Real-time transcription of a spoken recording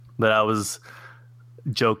But I was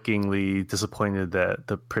jokingly disappointed that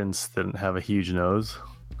the prince didn't have a huge nose.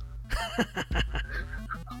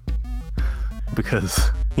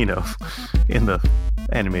 Because, in the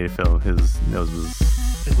animated film, his nose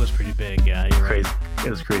was... It was pretty big, yeah. You're crazy. Right.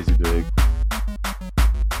 It was crazy big.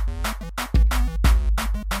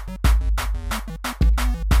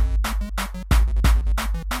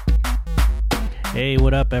 Hey,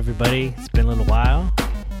 what up, everybody? It's been a little while.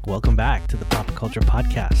 Welcome back to the Pop Culture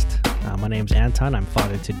Podcast. My name's Anton. I'm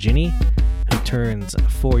father to Ginny, who turns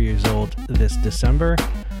 4 years old this December,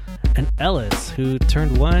 and Ellis, who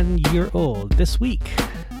turned 1 year old this week.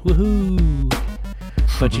 Woohoo!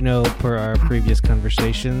 But per our previous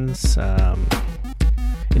conversations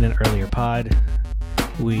in an earlier pod,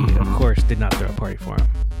 we, of course, did not throw a party for him.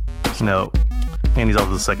 So, no. And he's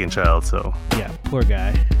also the second child, so... Yeah, poor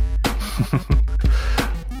guy.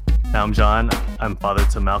 I'm John. I'm father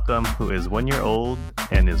to Malcolm, who is 1 year old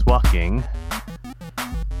and is walking.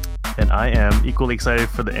 And I am equally excited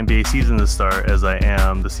for the NBA season to start as I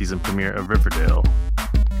am the season premiere of Riverdale.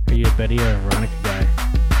 Are you a Betty or a Veronica guy?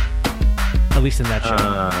 At least in that show.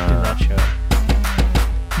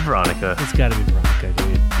 Veronica. It's got to be Veronica,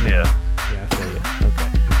 dude. Yeah. Yeah, I feel you.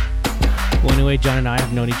 Okay. Well, anyway, John and I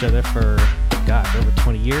have known each other for, over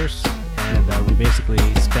 20 years. And we basically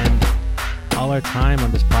spend all our time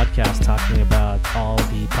on this podcast talking about all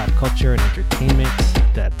the pop culture and entertainment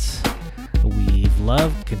that we've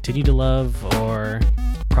loved, continue to love, or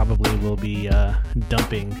probably will be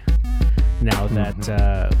dumping now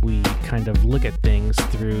that we kind of look at things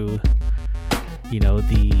through,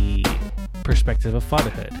 the perspective of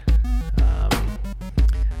fatherhood.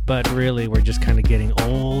 But really, we're just kind of getting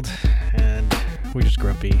old, and we're just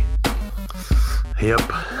grumpy. Yep.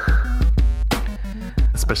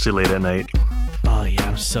 Especially late at night. Oh, yeah,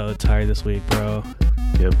 I'm so tired this week, bro.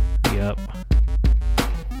 Yep.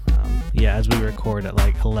 Yeah, as we record at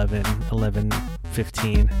like 11:15.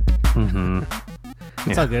 Mm-hmm.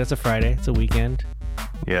 It's all good. It's a Friday. It's a weekend.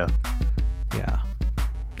 Yeah.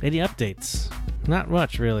 Any updates? Not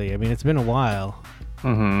much, really. I mean, it's been a while.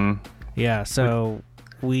 Mm-hmm. Yeah, so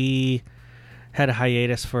we had a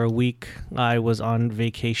hiatus for a week. I was on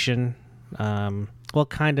vacation. Well,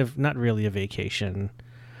 kind of, not really a vacation.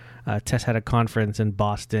 Tess had a conference in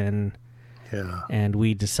Boston. Yeah. And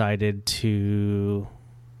we decided to,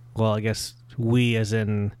 well, I guess we, as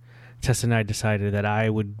in Tess and I, decided that I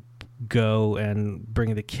would go and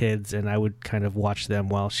bring the kids and I would kind of watch them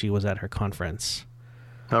while she was at her conference.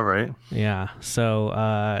 All right. Yeah.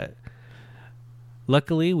 So,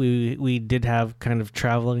 luckily we did have kind of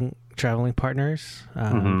traveling partners.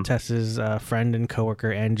 Tess's friend and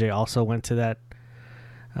coworker, NJ, also went to that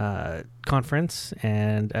conference,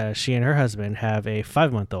 and she and her husband have a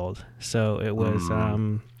 5-month-old. So it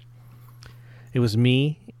was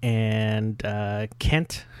me and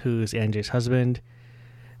Kent, who's NJ's husband,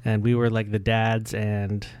 and we were like the dads,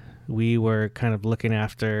 and we were kind of looking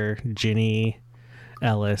after Ginny,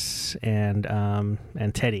 Ellis, and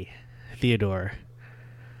Teddy, Theodore.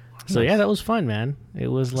 So yeah, that was fun, man. It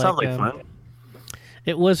was like, sounds like fun.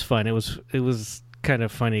 It was fun. It was kind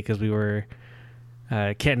of funny because we were.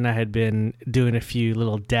 Kent and I had been doing a few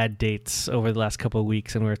little dad dates over the last couple of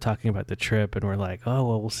weeks, and we were talking about the trip, and we're like, oh,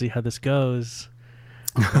 well, we'll see how this goes.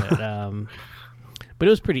 But it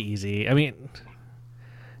was pretty easy. I mean,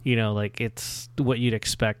 like it's what you'd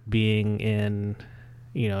expect being in,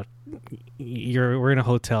 we're in a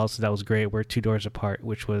hotel, so that was great. We're 2 doors apart,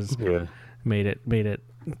 which was made it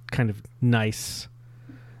kind of nice.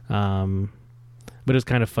 But it was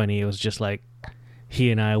kind of funny. It was just like he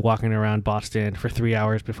and I walking around Boston for 3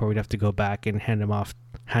 hours before we'd have to go back and hand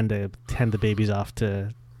the babies off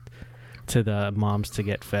to the moms to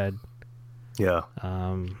get fed. Yeah.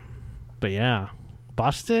 But yeah,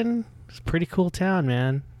 Boston is a pretty cool town,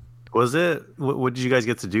 man. Was it? What did you guys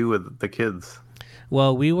get to do with the kids?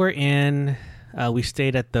 Well, we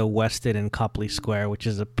stayed at the Westin in Copley Square, which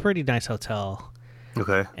is a pretty nice hotel.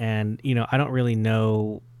 Okay. And, I don't really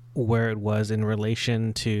know where it was in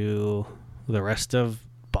relation to the rest of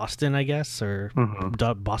Boston, I guess, or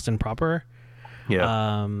Boston proper.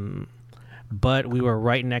 Yeah. But we were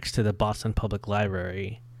right next to the Boston Public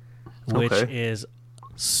Library, which is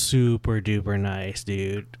super duper nice,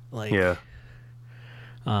 dude. Like, yeah.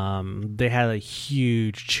 They had a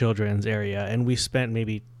huge children's area, and we spent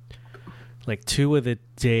maybe like 2 of the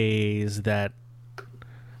days that,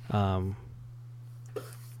 was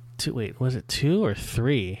it 2 or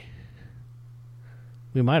 3?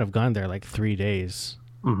 We might have gone there like 3 days.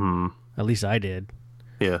 Mm-hmm. At least I did.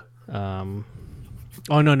 Yeah. Oh,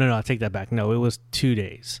 no, I take that back. No, it was 2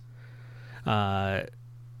 days. 2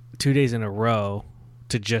 days in a row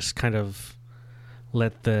to just kind of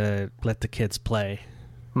let the kids play.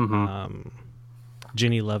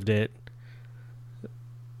 Ginny loved it.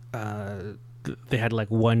 They had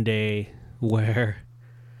like one day where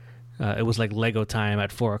it was like Lego time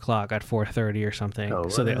at 4:00 at 4:30 or something. Oh,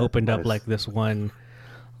 so they opened up nice. like this one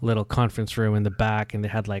little conference room in the back, and they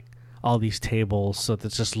had like all these tables. So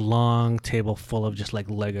it's this long table full of just like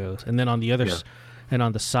Legos, and then on the other and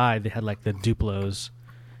on the side they had like the Duplos,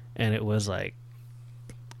 and it was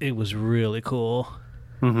really cool.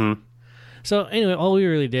 So anyway, all we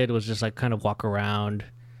really did was just like kind of walk around.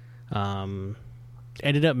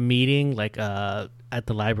 Ended up meeting like at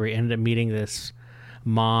the library. Ended up meeting this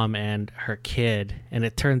mom and her kid, and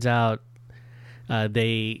it turns out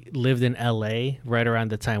they lived in LA right around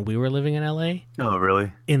the time we were living in LA. Oh,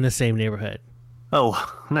 really? In the same neighborhood.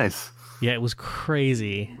 Oh, nice. Yeah, it was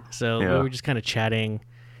crazy. So we were just kind of chatting,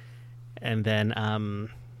 and then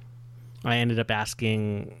I ended up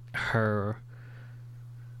asking her,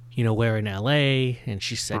 where in LA, and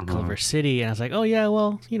she said Culver City, and I was like, oh yeah,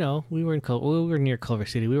 well, we were near Culver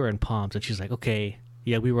City, we were in Palms, and she's like, okay,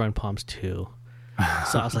 yeah, we were in Palms too.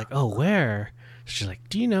 So I was like, oh, where? She's like,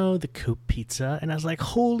 do you know the Coop Pizza? And I was like,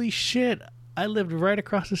 holy shit, I lived right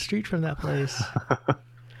across the street from that place.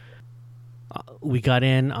 We got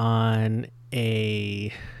in on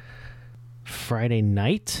a Friday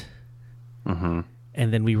night, and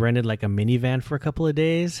then we rented like a minivan for a couple of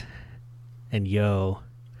days, and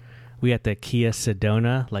we had the Kia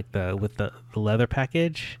Sedona, like with the leather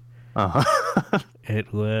package.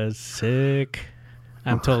 It was sick.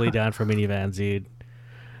 I'm totally down for minivans, dude.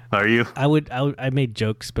 Are you? I made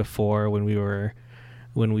jokes before when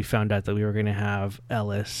we found out that we were going to have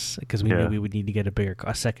Ellis, because we knew we would need to get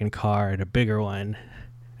a second car and a bigger one.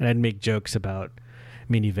 And I'd make jokes about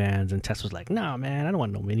minivans, and Tess was like, no, man, I don't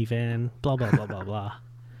want no minivan, blah, blah, blah, blah, blah.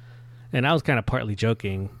 And I was kind of partly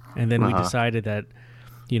joking. And then we decided that,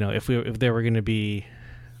 if there were going to be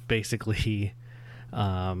basically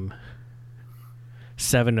 7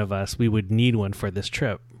 of us, we would need one for this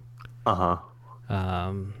trip.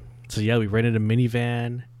 So yeah, we rented a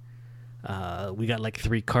minivan. We got like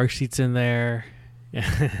 3 car seats in there,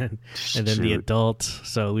 and then the adult.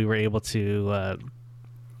 So we were able to.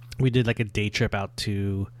 We did like a day trip out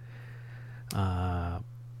to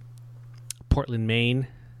Portland, Maine,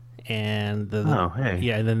 and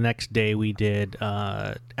the next day we did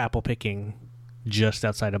apple picking just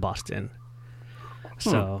outside of Boston.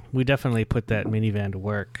 So we definitely put that minivan to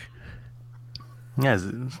work. Yeah,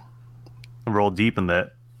 roll deep in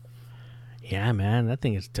that. Yeah, man, that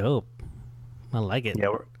thing is dope. I like it.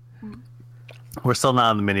 Yeah, we're still not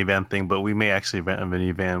on the minivan thing, but we may actually rent a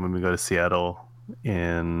minivan when we go to Seattle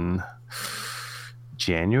in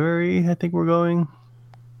January. I think we're going.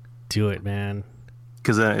 Do it, man.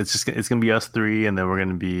 Because it's gonna be us 3, and then we're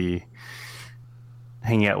gonna be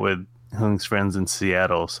hanging out with Hung's friends in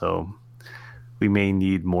Seattle. So we may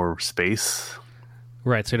need more space.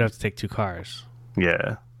 Right, so you'd have to take 2 cars.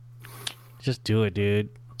 Yeah. Just do it, dude.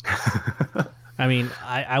 I mean,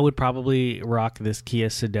 I would probably rock this Kia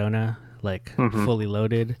Sedona, like fully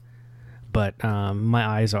loaded, but my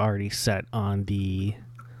eyes are already set on the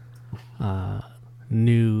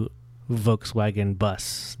new Volkswagen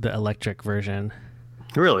bus, the electric version.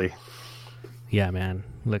 Really? Yeah, man.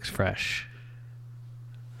 Looks fresh.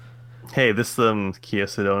 Hey, this Kia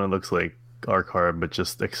Sedona looks like our car, but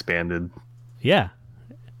just expanded. Yeah.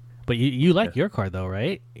 But you like your car, though,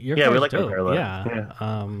 right? We like our car a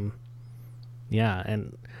lot. Yeah,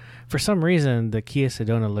 and for some reason, the Kia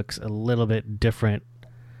Sedona looks a little bit different.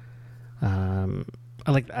 I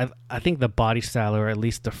think the body style, or at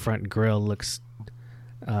least the front grille, looks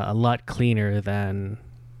a lot cleaner than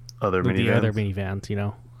the other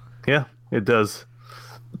minivans. Yeah, it does.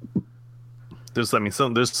 There's some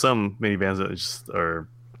minivans that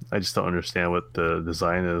I just don't understand what the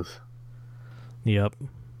design is. Yep.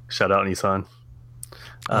 Shout out Nissan.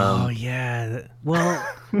 Oh yeah. Well,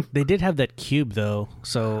 they did have that cube though,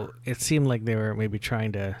 so it seemed like they were maybe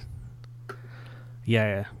trying to.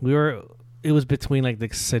 Yeah, it was between like the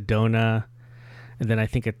Sedona, and then I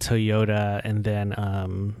think a Toyota, and then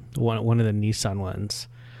one of the Nissan ones.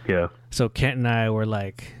 Yeah. So Kent and I were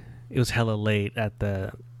like, it was hella late at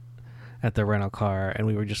the rental car, and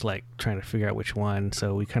we were just like trying to figure out which one.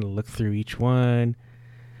 So we kind of looked through each one,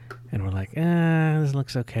 and we're like, this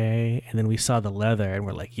looks okay. And then we saw the leather, and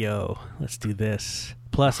we're like, yo, let's do this.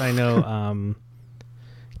 Plus, I know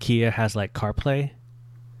Kia has like CarPlay.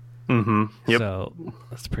 Yep. So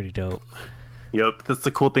that's pretty dope. Yep. That's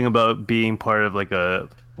the cool thing about being part of like or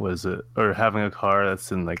having a car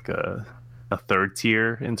that's in like a third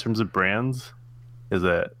tier in terms of brands, is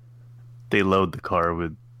that they load the car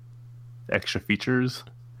with extra features.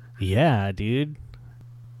 Yeah, dude.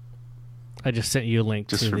 I just sent you a link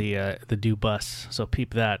to the new bus, so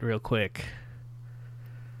peep that real quick.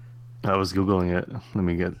 I was Googling it. Let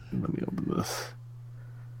me open this.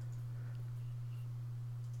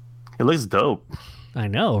 It looks dope. I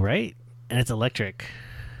know, right? And it's electric.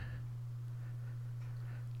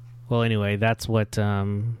 Well, anyway, that's what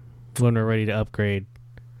when we're ready to upgrade.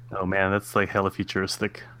 Oh man, that's like hella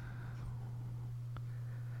futuristic.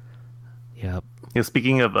 Yep. Yeah,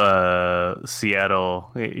 speaking of Seattle,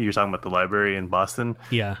 you're talking about the library in Boston.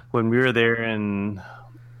 Yeah. When we were there in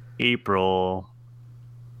April,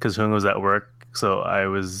 because Hung was at work, so I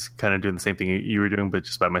was kind of doing the same thing you were doing, but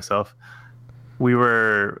just by myself. We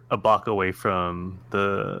were a block away from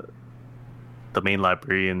the main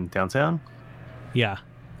library in downtown. Yeah.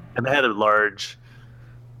 And they had a large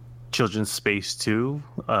children's space too.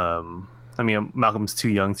 I mean, Malcolm's was too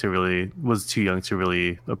young to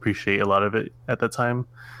really appreciate a lot of it at that time.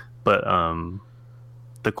 But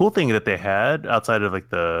the cool thing that they had outside of like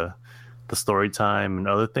the story time and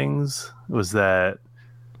other things was that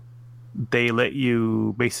they let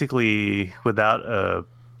you basically without a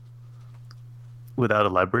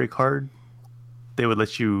library card, they would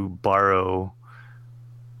let you borrow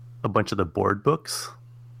a bunch of the board books.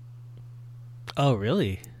 Oh,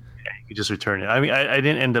 really? Yeah, you could just return it. I mean, I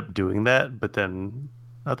didn't end up doing that, but then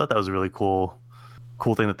I thought that was a really cool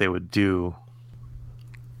thing that they would do.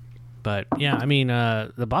 But yeah, I mean,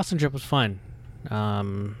 the Boston trip was fun.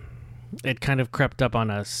 It kind of crept up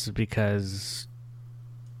on us because,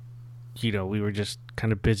 you know, we were just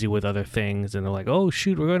kind of busy with other things, and they're like, "Oh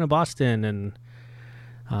shoot, we're going to Boston," and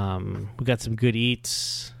we got some good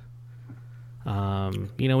eats.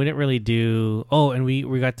 You know, we didn't really do. Oh, and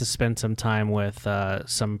we got to spend some time with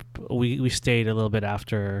We stayed a little bit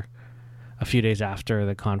after, a few days after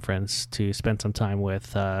the conference to spend some time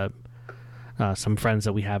with some friends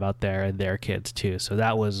that we have out there and their kids too. So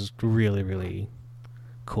that was really, really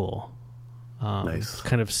cool. Nice.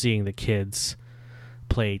 Kind of seeing the kids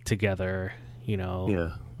play together. You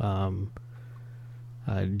know. Yeah.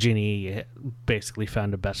 Ginny basically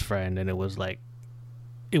found a best friend, and it was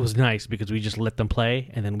nice because we just let them play,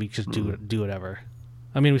 and then we just do whatever.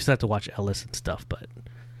 I mean, we still have to watch Ellis and stuff, but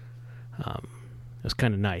it was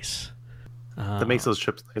kind of nice. That makes those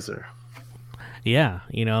trips nicer. Yeah,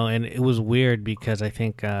 you know, and it was weird because I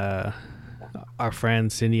think our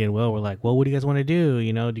friends Cindy and Will were like, "Well, what do you guys want to do?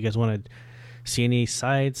 You know, do you guys want to see any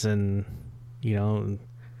sights?" And you know,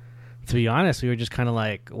 to be honest, we were just kind of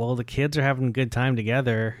like, "Well, the kids are having a good time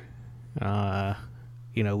together.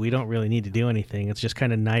 You know, we don't really need to do anything. It's just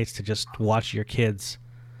kind of nice to just watch your kids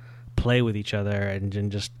play with each other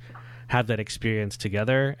and just have that experience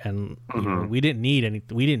together." And you know, we didn't need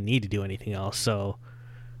to do anything else. So,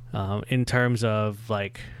 in terms of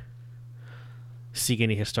like seeing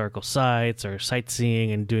any historical sites or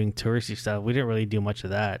sightseeing and doing touristy stuff, we didn't really do much of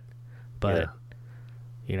that. But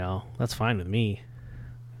you know, that's fine with me.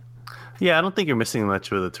 Yeah, I don't think you're missing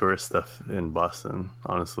much with the tourist stuff in Boston,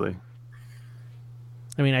 honestly.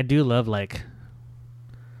 I mean, I do love like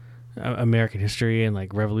American history and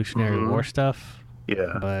like Revolutionary War stuff.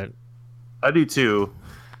 Yeah, but I do too.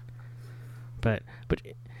 But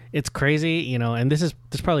it's crazy, you know. And this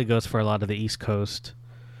probably goes for a lot of the East Coast,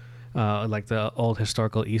 like the old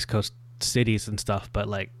historical East Coast cities and stuff. But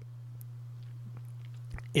like,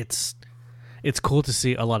 it's cool to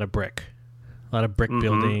see a lot of brick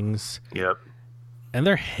buildings. Yep. And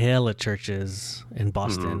they're hella churches in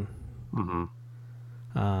Boston.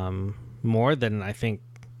 More than I think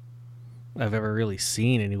I've ever really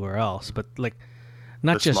seen anywhere else. But like,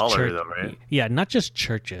 not they're just smaller though, right? Yeah, not just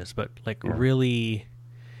churches, but like really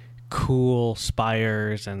cool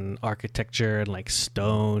spires and architecture and like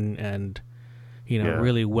stone and you know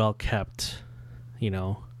really well kept, you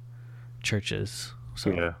know, churches.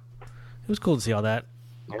 So it was cool to see all that.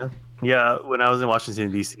 Yeah. When I was in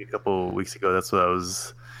Washington D.C. a couple of weeks ago, that's what I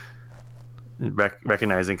was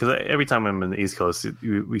recognizing, because every time I'm in the East Coast,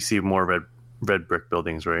 we see more red brick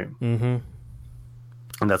buildings, right? And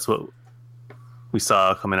that's what we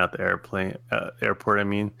saw coming out the airport. I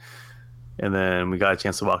mean, and then we got a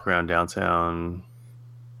chance to walk around downtown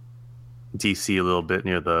DC a little bit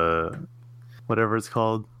near the whatever it's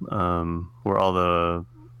called, where all the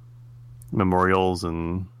memorials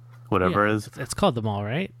and whatever is. It's called the mall,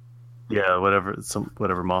 right? Yeah,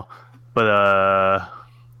 whatever mall. But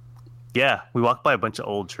yeah, we walked by a bunch of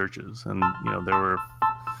old churches, and you know, there were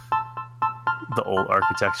the old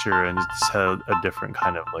architecture, and it just had a different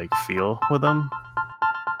kind of like feel with them.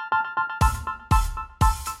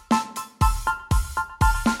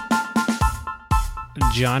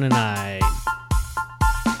 John and I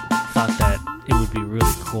thought that it would be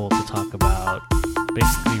really cool to talk about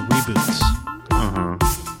basically reboots,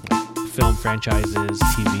 film franchises,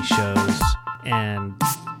 TV shows, and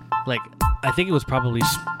like I think it was probably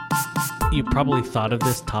you probably thought of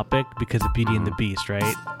this topic because of Beauty and the Beast,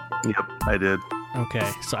 right? Yep, I did.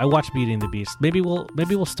 Okay, so I watched Beauty and the Beast. Maybe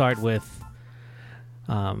we'll start with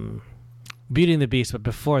Beauty and the Beast, but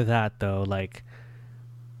before that though, like,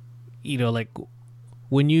 you know, like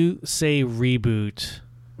when you say reboot,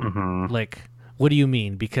 like what do you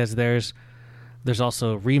mean? Because there's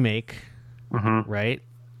also remake, right?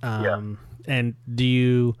 And do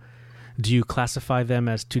you classify them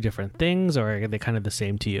as two different things, or are they kind of the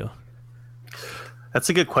same to you? That's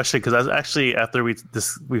a good question, because I was actually, after we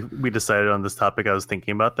decided on this topic, I was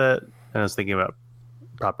thinking about that, and I was thinking about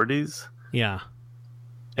properties. Yeah.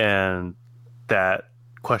 And that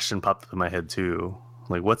question popped up in my head too.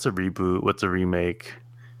 Like, what's a reboot? What's a remake?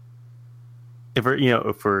 If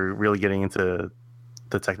we're really getting into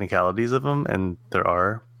the technicalities of them, and there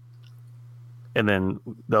are. And then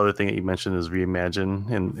the other thing that you mentioned is reimagine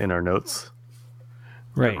in our notes.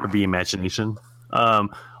 Right. Or reimagination.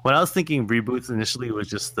 When I was thinking reboots initially, it was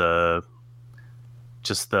just the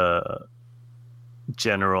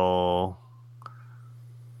general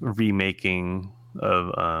remaking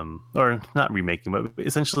of or not remaking, but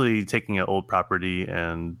essentially taking an old property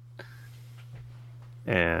and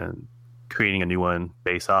creating a new one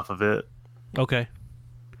based off of it. Okay.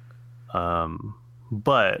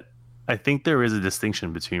 But I think there is a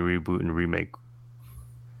distinction between reboot and remake.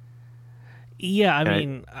 Yeah, I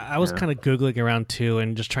mean, I was kind of Googling around too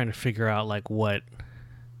and just trying to figure out like what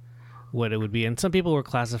it would be. And some people were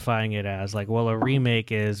classifying it as like, well, a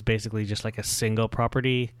remake is basically just like a single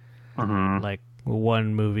property, like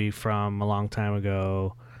one movie from a long time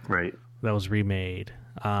ago, right? That was remade.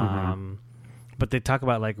 But they talk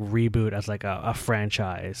about like reboot as like a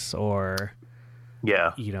franchise, or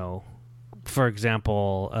you know, for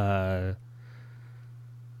example,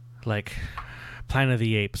 like Planet of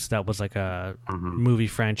the Apes, that was like a movie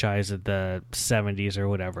franchise of the 70s or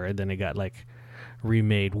whatever, and then it got like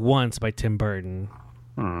remade once by Tim Burton.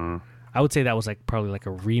 I would say that was like probably like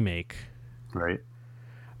a remake, right?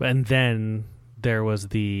 And then there was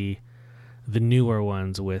the newer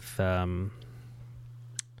ones with Andy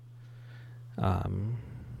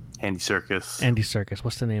Serkis.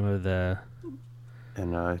 What's the name of the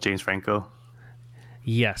and James Franco?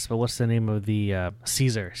 Yes, but what's the name of the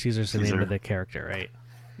Caesar? Caesar's the name of the character, right?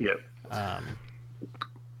 Yep.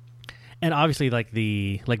 And obviously, like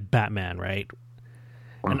Batman, right?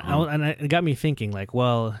 And it got me thinking, like,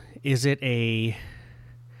 well, is it a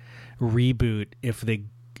reboot if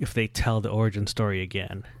they tell the origin story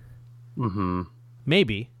again?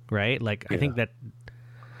 Maybe, right? Like, I think that,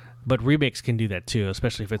 but remakes can do that too,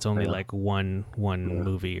 especially if it's only like one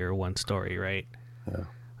movie or one story, right? Yeah.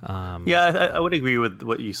 I would agree with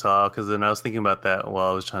what you saw, because then I was thinking about that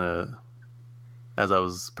while I was as I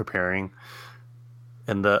was preparing,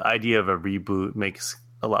 and the idea of a reboot makes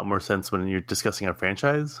a lot more sense when you're discussing a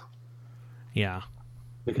franchise. Yeah,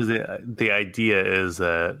 because the idea is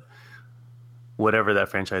that whatever that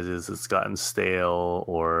franchise is, it's gotten stale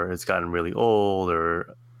or it's gotten really old,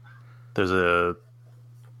 or there's a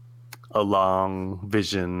long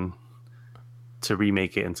vision to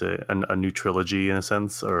remake it into a new trilogy in a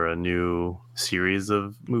sense, or a new series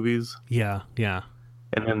of movies. Yeah.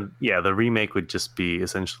 And then, the remake would just be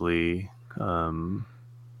essentially a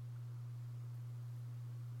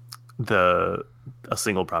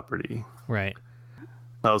single property. Right.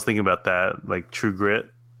 I was thinking about that, like True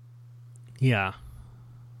Grit. Yeah.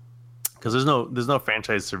 Because there's no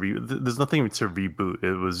franchise there's nothing to reboot.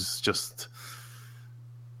 It was just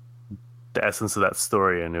the essence of that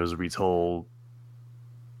story, and it was retold.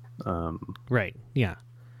 Right. Yeah.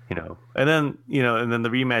 And then the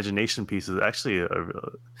reimagination piece is actually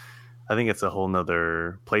I think it's a whole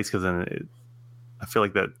nother place, because then I feel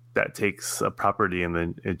like that takes a property and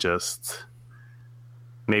then it just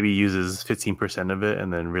maybe uses 15% of it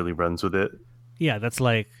and then really runs with it. Yeah, that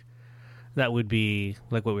would be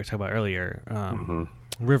like what we were talking about earlier.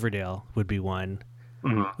 Riverdale would be one.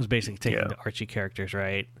 It was basically taking the Archie characters,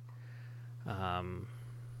 right?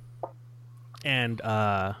 And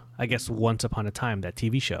I guess Once Upon a Time, that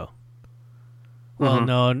TV show. Well,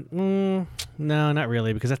 no, not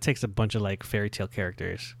really, because that takes a bunch of like fairy tale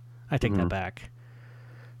characters. I take that back.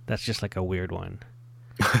 That's just like a weird one.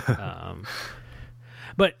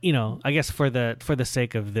 But I guess for the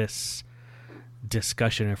sake of this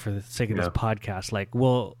discussion, or for the sake of this podcast, like,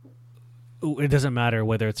 well, it doesn't matter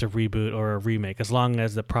whether it's a reboot or a remake, as long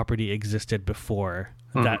as the property existed before.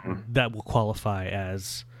 that will qualify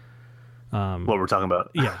as what we're talking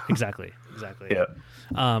about. Yeah, exactly. Yeah.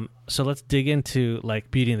 So let's dig into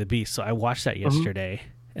like Beauty and the Beast. So I watched that yesterday,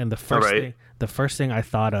 and the first thing I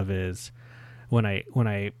thought of is when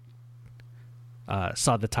I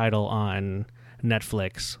saw the title on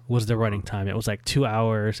Netflix was the running time. It was like 2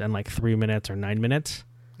 hours and like 3 minutes or 9 minutes.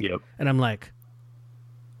 Yep. And I'm like,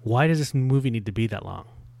 why does this movie need to be that long?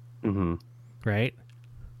 Mm-hmm. Right?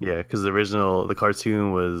 Yeah, because the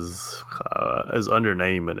cartoon was under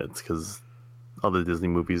 90 minutes because all the Disney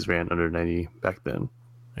movies ran under 90 back then.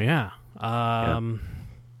 Yeah.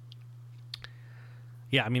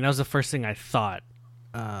 Yeah, I mean, that was the first thing I thought.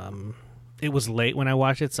 It was late when I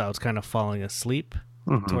watched it, so I was kind of falling asleep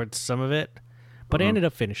towards some of it. But I ended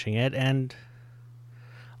up finishing it, and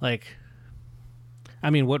like, I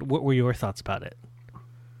mean, what were your thoughts about it?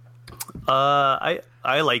 I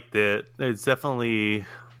liked it. It's definitely,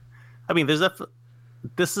 I mean, this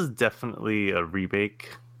is definitely a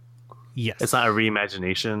remake. Yes, it's not a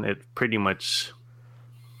reimagination. It pretty much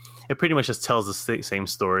just tells the same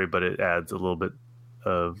story, but it adds a little bit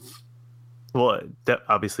of, well, that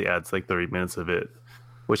obviously adds like 30 minutes of it,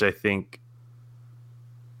 which I think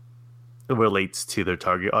relates to their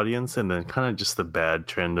target audience, and then kind of just the bad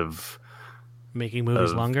trend of making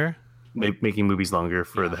movies longer. Making movies longer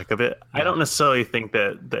for the heck of it. Yeah. I don't necessarily think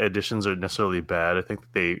that the additions are necessarily bad. I think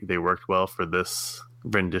that they worked well for this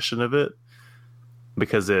rendition of it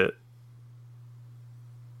because it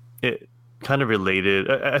kind of related.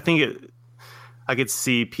 I think I could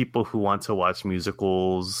see people who want to watch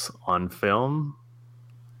musicals on film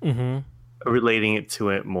relating it to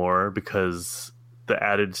it more because the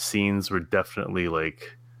added scenes were definitely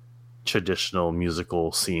like traditional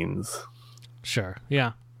musical scenes. Sure.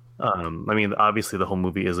 Yeah. I mean, obviously the whole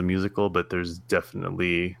movie is a musical, but there's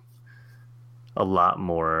definitely a lot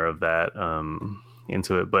more of that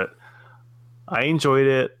into it. But I enjoyed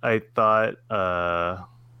it. I thought the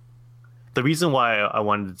reason why I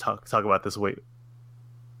wanted to talk about this I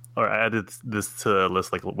added this to the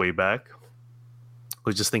list like way back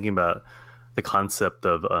was just thinking about the concept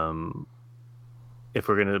of if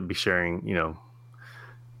we're going to be sharing, you know,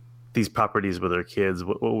 these properties with our kids,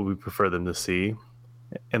 what would we prefer them to see?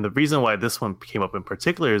 And the reason why this one came up in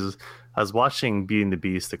particular is I was watching Beauty and the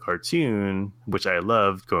Beast, the cartoon, which I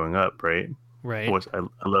loved growing up, right? Right. Which I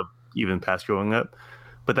love even past growing up.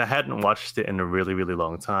 But I hadn't watched it in a really, really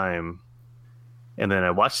long time. And then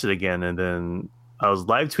I watched it again, and then I was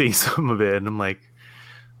live tweeting some of it, and I'm like,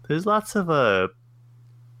 there's lots of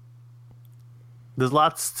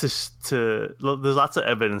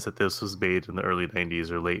evidence that this was made in the early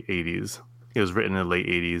 90s or late 80s. It was written in the late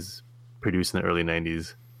 80s, produced in the early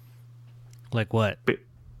 90s. Like what?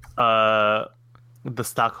 The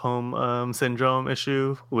Stockholm syndrome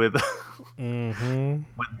issue with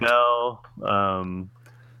with Belle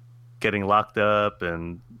getting locked up,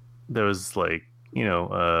 and there was like, you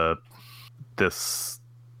know, this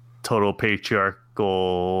total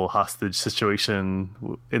patriarchal hostage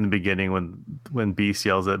situation in the beginning when Beast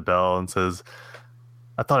yells at Belle and says,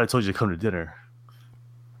 "I thought I told you to come to dinner."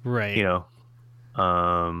 Right. You know.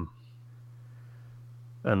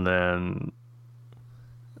 And then,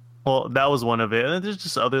 well, that was one of it. And then there's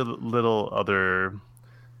just other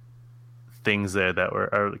things there that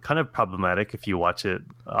are kind of problematic if you watch it,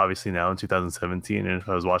 obviously now in 2017. And if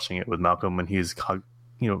I was watching it with Malcolm when he's,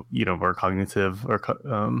 more cognitive or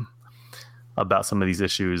about some of these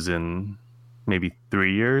issues in maybe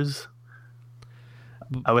 3 years,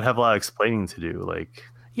 I would have a lot of explaining to do. Like,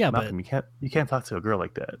 yeah, Malcolm, you can't talk to a girl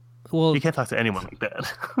like that. Well, you can't talk to anyone like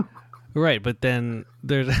that. Right, but then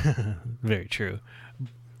there's very true.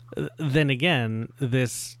 Then again,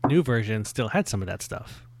 this new version still had some of that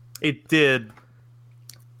stuff. It did,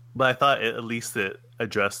 but I thought at least it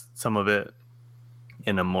addressed some of it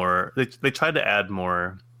in a more. They tried to add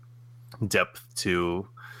more depth to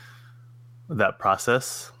that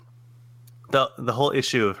process. The whole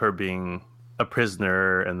issue of her being a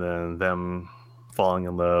prisoner and then them falling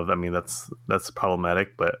in love. I mean, that's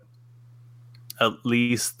problematic, but at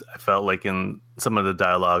least I felt like in some of the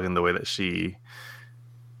dialogue and the way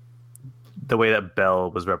that Belle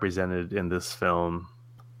was represented in this film,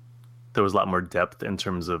 there was a lot more depth in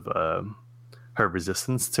terms of her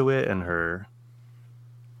resistance to it and her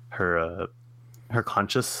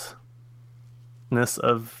consciousness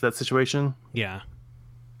of that situation. Yeah.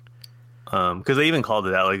 Because they even called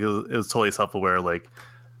it out. Like it was totally self-aware. Like,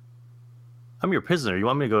 I'm your prisoner. You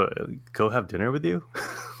want me to go have dinner with you?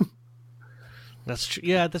 That's true.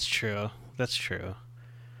 Yeah, that's true. That's true.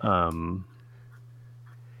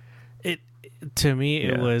 It to me,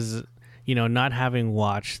 it was, not having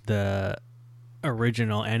watched the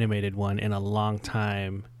original animated one in a long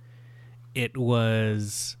time, it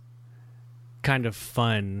was kind of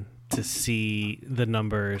fun to see the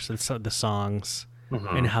numbers and the songs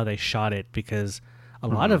and how they shot it, because a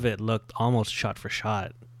lot of it looked almost shot for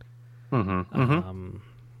shot,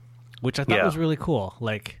 which I thought was really cool.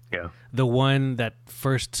 Like, the one that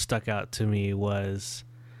first stuck out to me was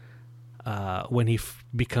when he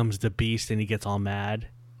becomes the Beast and he gets all mad,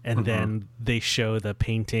 and then they show the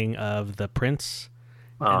painting of the prince,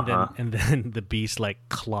 and then the Beast like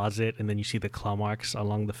claws it, and then you see the claw marks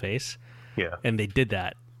along the face. Yeah, and they did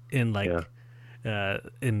that in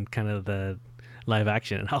in kind of the live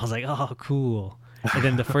action, and I was like, oh, cool. And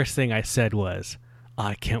then the first thing I said was, oh,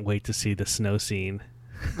 I can't wait to see the snow scene.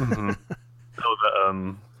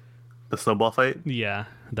 Oh, the snowball fight. Yeah,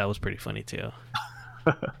 that was pretty funny too.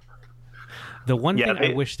 The one thing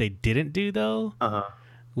I wish they didn't do though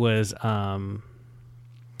was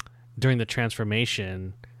during the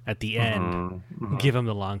transformation at the end, give him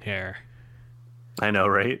the long hair. I know,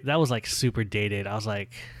 right? That was like super dated. I was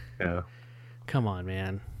like, come on,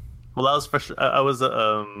 man. Well, that was fresh. I was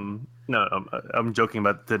no, I'm joking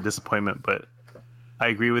about the disappointment, but I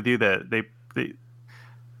agree with you that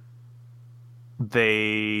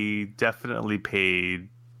they definitely paid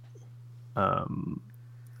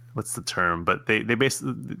what's the term? But they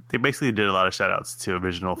basically did a lot of shout outs to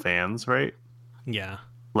original fans, right? Yeah.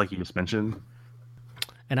 Like you just mentioned.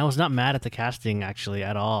 And I was not mad at the casting actually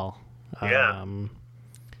at all. Yeah.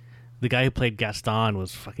 The guy who played Gaston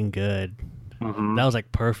was fucking good. That was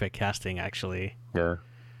like perfect casting actually. Yeah.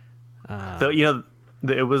 So, you know,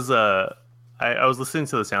 it was I was listening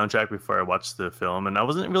to the soundtrack before I watched the film, and I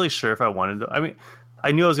wasn't really sure if I wanted to. I mean,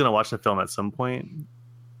 I knew I was going to watch the film at some point.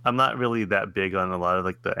 I'm not really that big on a lot of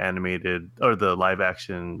like the animated or the live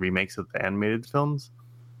action remakes of the animated films.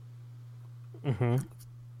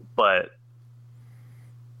 But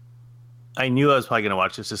I knew I was probably going to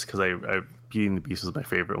watch this just because Beauty and the Beast was my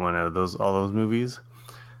favorite one out of all those movies.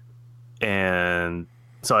 And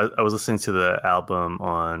so I was listening to the album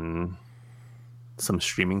on some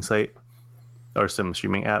streaming site or some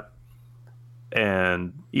streaming app.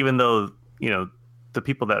 And even though, you know, the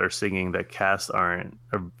people that are singing that cast aren't,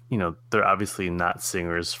 you know, they're obviously not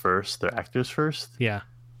singers first, they're actors first. Yeah.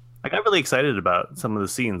 I got really excited about some of the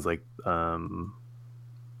scenes, like the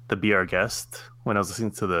Be Our Guest. When I was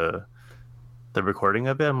listening to the recording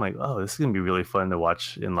of it, I'm like, oh, this is going to be really fun to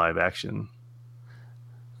watch in live action.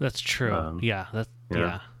 That's true. Yeah.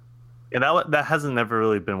 And that hasn't never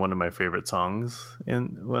really been one of my favorite songs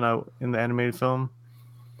in the animated film.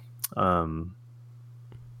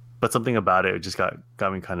 But something about it just got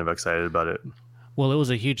me kind of excited about it. Well, it was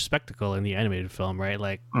a huge spectacle in the animated film, right?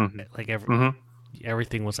 Like,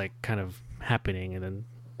 everything was like kind of happening, and then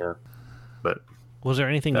But was there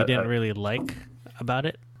anything you didn't really like about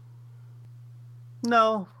it?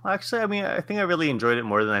 No, actually, I mean, I think I really enjoyed it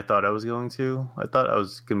more than I thought I was going to. I thought I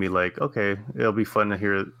was gonna be like, okay, it'll be fun to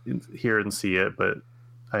hear and see it, but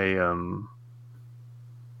I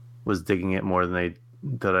was digging it more than I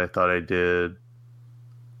thought I did.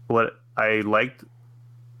 What I liked,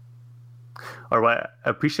 or what I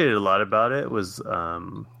appreciated a lot about it was,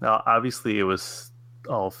 obviously it was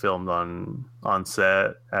all filmed on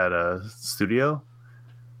set at a studio,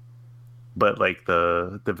 but like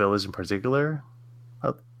the village in particular,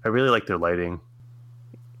 I really like their lighting.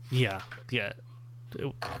 Yeah.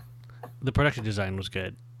 The production design was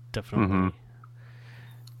good, definitely.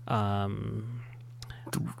 How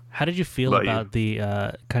did you feel about the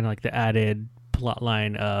kind of like the added plot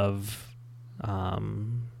line of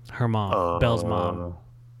her mom, Belle's mom?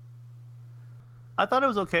 I thought it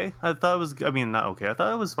was okay. I thought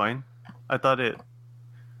it was fine. I thought it.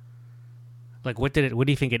 Like, what do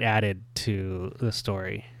you think it added to the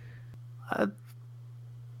story?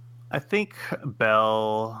 I think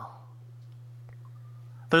Belle.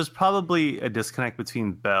 There's probably a disconnect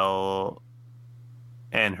between Belle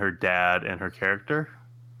and her dad and her character.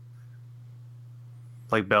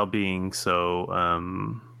 Like Belle being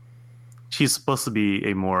so, she's supposed to be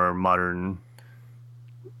a more modern,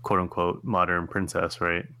 quote unquote, modern princess,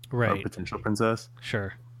 right? Right. Or potential princess.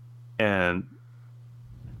 Sure. And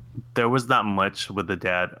there was not much with the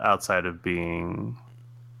dad outside of being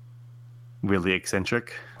really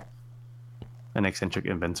eccentric. An eccentric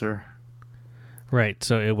inventor. Right.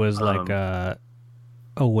 So it was like a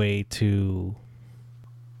way to,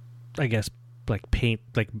 I guess, like paint,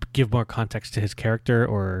 like give more context to his character,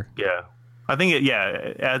 or yeah, I think it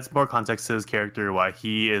adds more context to his character, why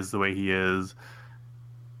he is the way he is,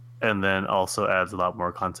 and then also adds a lot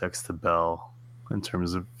more context to Belle in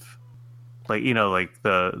terms of like like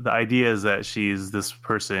the idea is that she's this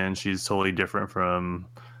person, she's totally different from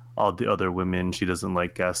all the other women. She doesn't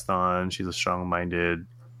like Gaston. She's a strong-minded,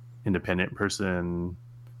 independent person,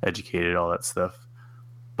 educated, all that stuff.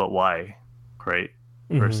 But why, right?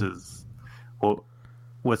 Versus, well,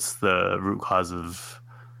 what's the root cause of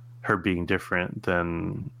her being different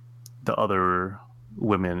than the other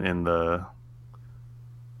women in the,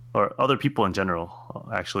 or other people in general,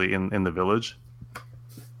 actually, in the village?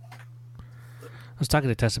 I was talking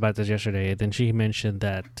to Tess about this yesterday, and then she mentioned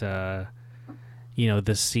that,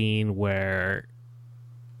 the scene where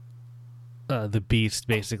the Beast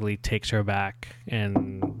basically takes her back,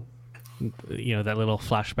 and, that little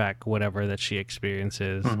flashback, whatever, that she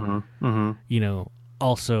experiences,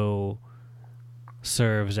 also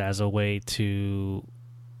serves as a way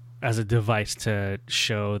as a device to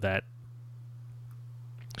show that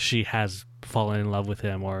she has fallen in love with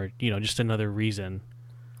him, or, just another reason.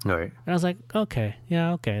 Right. And I was like, okay,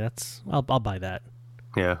 I'll buy that.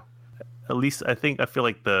 Yeah. At least I feel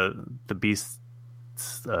like the Beast's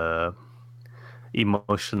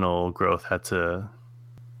emotional growth there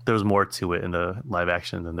was more to it in the live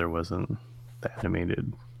action than there was in the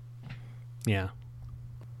animated. Yeah.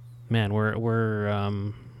 Man, we're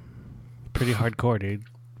pretty hardcore, dude.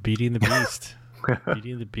 Beating the Beast.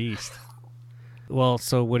 Beating the Beast. Well,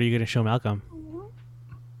 so what are you going to show Malcolm?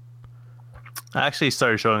 I actually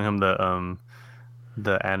started showing him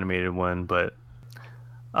the animated one, but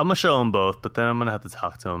I'm gonna show him both. But then I'm gonna have to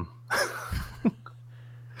talk to him.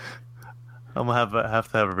 I'm gonna have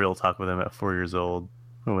to have a real talk with him at 4 years old,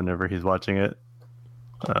 or whenever he's watching it.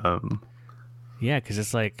 Yeah, because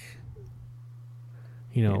it's like,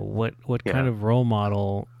 what kind of role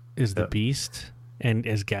model is the Beast and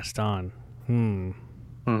is Gaston?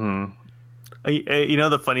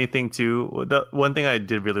 The funny thing too, the one thing I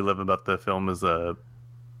did really love about the film is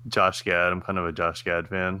Josh Gad. I'm kind of a Josh Gad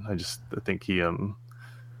fan. I think he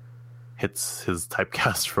hits his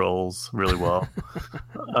typecast roles really well.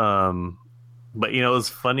 But it was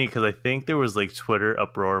funny because I think there was like Twitter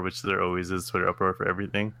uproar, which there always is Twitter uproar for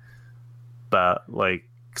everything. But like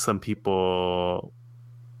some people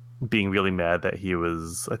being really mad that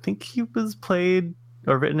I think he was played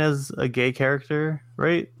or written as a gay character,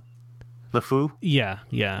 right? LeFou? Yeah.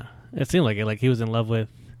 It seemed like it. Like he was in love with.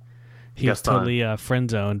 He Gaston. was totally friend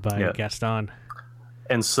zoned by Gaston.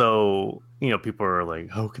 And so people are like,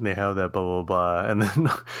 "How can they have that?" Blah blah blah. And then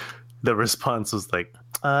the response was like,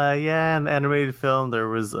 "Yeah, in the animated film, there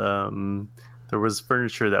was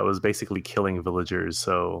furniture that was basically killing villagers.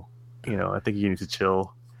 So I think you need to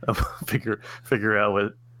chill, figure out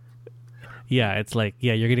what." Yeah, it's like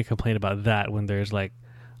you're gonna complain about that when there's like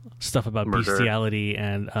stuff about murder, bestiality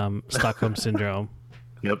and Stockholm syndrome.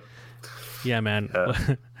 Yep. Yeah, man.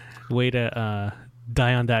 Yeah. Way to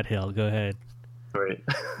die on that hill. Go ahead. Right.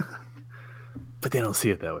 But they don't see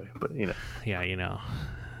it that way. But Yeah, No.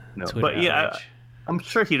 Twitter But yeah, outrage. I'm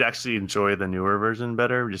sure he'd actually enjoy the newer version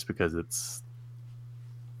better, just because it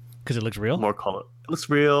looks real. more color. It looks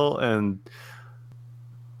real, and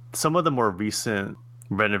some of the more recent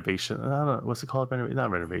renovation. I don't know what's it called.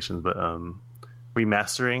 Not renovations, but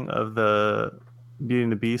remastering of the Beauty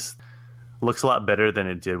and the Beast looks a lot better than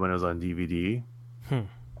it did when it was on DVD.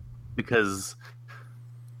 Because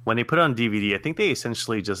when they put it on DVD, I think they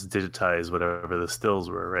essentially just digitized whatever the stills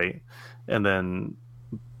were, right? And then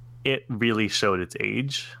it really showed its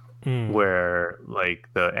age, where like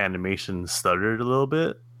the animation stuttered a little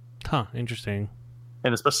bit. Huh, interesting.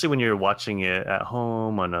 And especially when you're watching it at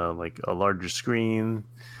home on a larger screen,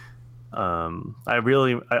 I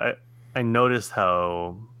noticed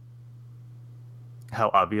how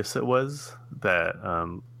obvious it was that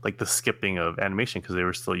like the skipping of animation, because they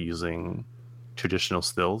were still using traditional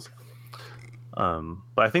stills. But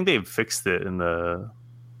I think they've fixed it in the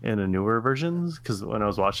newer versions, because when I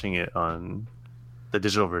was watching it on the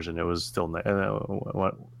digital version, it was still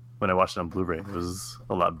when I watched it on Blu-ray, it was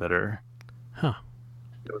a lot better. Huh.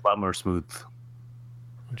 It was a lot more smooth.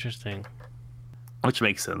 Interesting. Which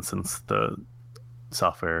makes sense, since the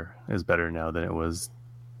software is better now than it was.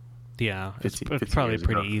 Yeah, 50 it's probably years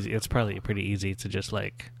pretty ago. easy. It's probably pretty easy to just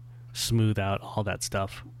like smooth out all that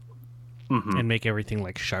stuff and make everything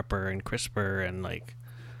like sharper and crisper, and like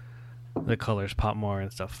the colors pop more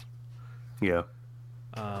and stuff. Yeah.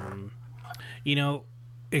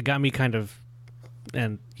 It got me kind of,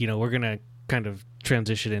 and we're gonna kind of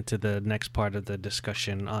transition into the next part of the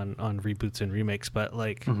discussion on reboots and remakes, but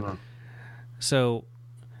like, so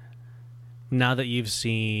now that you've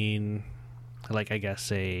seen, like, I guess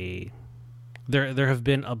there have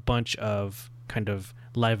been a bunch of kind of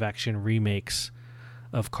live action remakes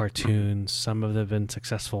of cartoons. Some of them have been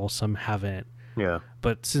successful, some haven't. Yeah.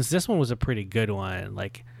 But since this one was a pretty good one,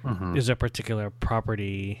 like, is there a particular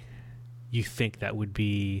property you think that would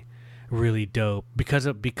be really dope because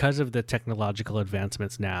of the technological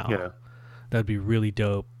advancements now? Yeah. That would be really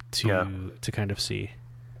dope to kind of see.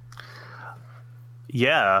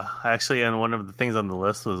 Yeah, actually, and one of the things on the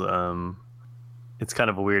list was it's kind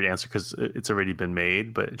of a weird answer because it's already been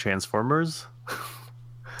made, but Transformers.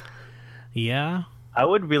 Yeah. I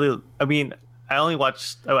would really. I mean, I only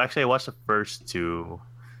watched. Oh, actually, I watched the first two.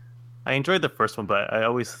 I enjoyed the first one, but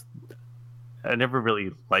I never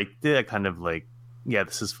really liked it. I kind of like, yeah,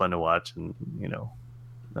 this is fun to watch, and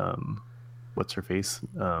what's her face?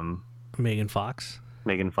 Megan Fox,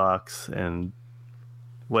 and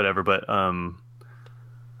whatever. But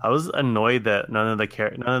I was annoyed that none of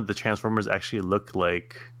the Transformers actually look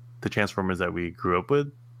like the Transformers that we grew up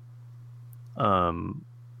with.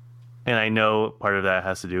 And I know part of that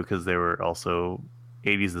has to do because they were also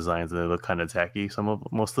 80s designs and they look kind of tacky.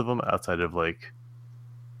 Most of them, outside of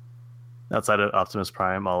Optimus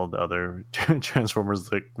Prime, all of the other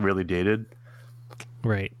Transformers look really dated.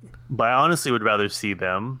 Right. But I honestly would rather see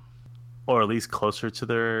them, or at least closer to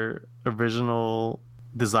their original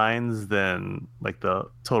designs, than like the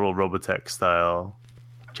total Robotech style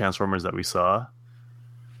Transformers that we saw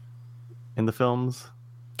in the films.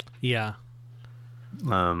 Yeah.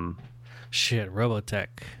 Shit, Robotech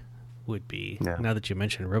would be, now that you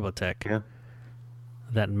mention Robotech,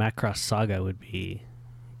 that Macross Saga would be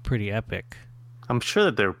pretty epic. I'm sure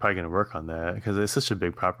that they're probably going to work on that because it's such a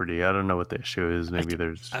big property. I don't know what the issue is. Maybe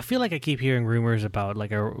I feel like I keep hearing rumors about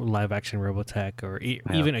like a live action Robotech or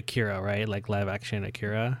even Akira, right? Like live action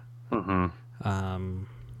Akira.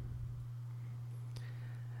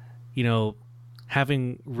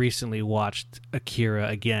 Having recently watched Akira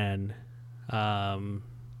again, kind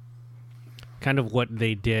of what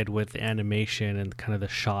they did with the animation and kind of the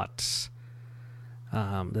shots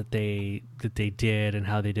that they did and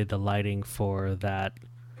how they did the lighting for that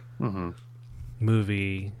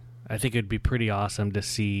movie, I think it'd be pretty awesome to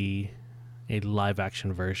see a live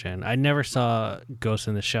action version. I never saw Ghost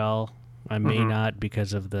in the Shell. I may not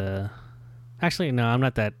because of the. Actually, no, I'm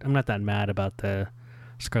not that mad about the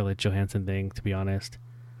Scarlett Johansson thing, to be honest.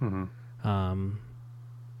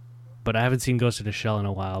 But I haven't seen Ghost in the Shell in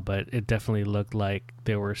a while, but it definitely looked like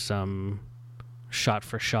there were some shot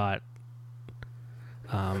for shot.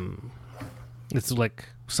 It's like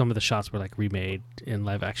some of the shots were like remade in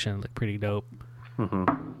live action, like pretty dope.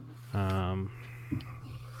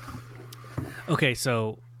 Okay,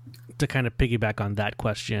 so to kind of piggyback on that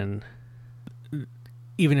question,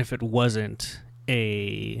 even if it wasn't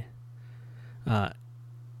a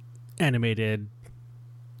animated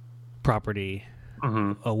property,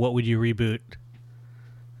 what would you reboot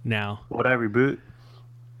now? Would I reboot?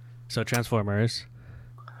 So Transformers,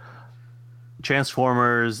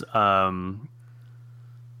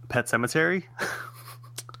 Pet Cemetery.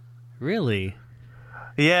 Really?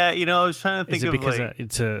 Yeah, I was trying to think of because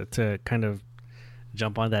to kind of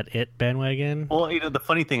jump on that It bandwagon. Well, the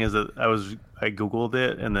funny thing is that I googled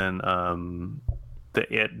it, and then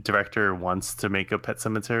the It director wants to make a Pet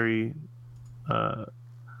Cemetery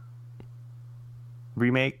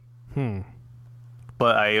remake.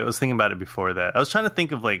 But I was thinking about it before that. I was trying to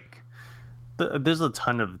think of like there's a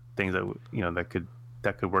ton of things that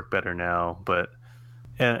that could work better now, but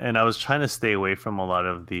and I was trying to stay away from a lot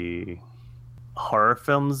of the horror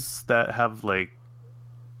films that have like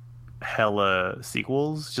hella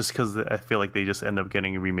sequels, just because I feel like they just end up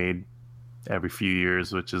getting remade every few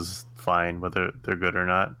years, which is fine whether they're good or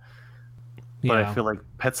not. But I feel like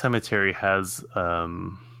Pet Sematary has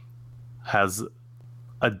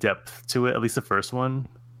a depth to it, at least the first one,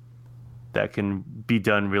 that can be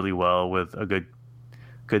done really well with a good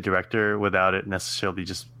director without it necessarily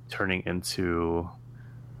just turning into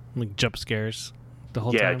like jump scares the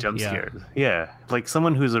whole time. Scares. Yeah, like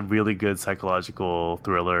someone who's a really good psychological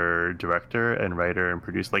thriller director and writer and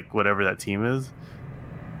producer, like whatever that team is,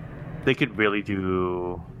 they could really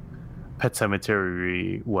do Pet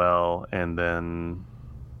Sematary well, and then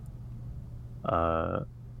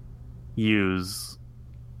use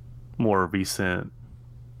more recent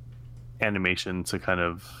animation to kind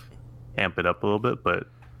of amp it up a little bit, but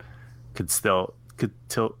could still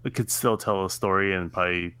tell a story and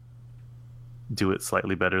probably do it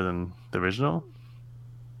slightly better than the original.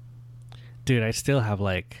 Dude, I still have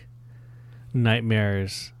like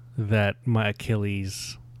nightmares that my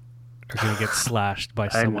Achilles are gonna get slashed by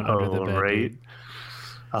someone under the bed. Right?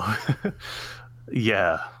 Oh,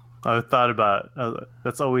 yeah. I thought about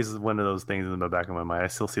that's always one of those things in the back of my mind. I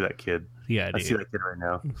still see that kid. Yeah, I see that kid right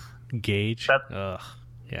now. Gage. Ugh.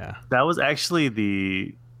 Yeah. That was actually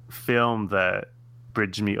the film that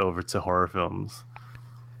bridged me over to horror films.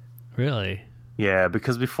 Really? Yeah,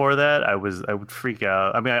 because before that, I would freak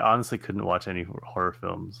out. I mean, I honestly couldn't watch any horror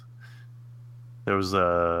films. There was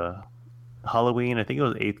a Halloween. I think it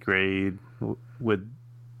was eighth grade with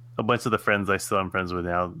a bunch of the friends I still am friends with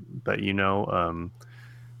now that you know.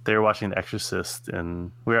 They were watching The Exorcist,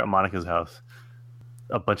 and we were at Monica's house.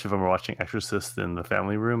 A bunch of them were watching Exorcist in the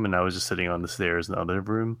family room, and I was just sitting on the stairs in the other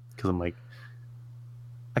room because I'm like,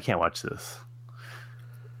 I can't watch this.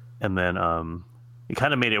 And then it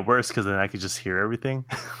kind of made it worse because then I could just hear everything.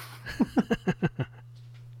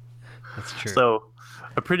 That's true. So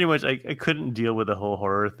I pretty much I couldn't deal with the whole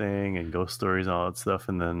horror thing and ghost stories and all that stuff.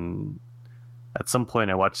 And then at some point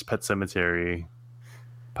I watched Pet Sematary,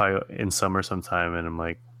 probably in summer sometime, and I'm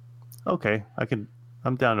like, okay,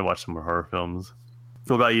 I'm down to watch some more horror films.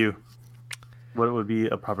 What about you? What would be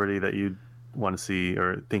a property that you'd want to see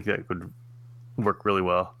or think that would work really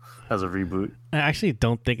well as a reboot? I actually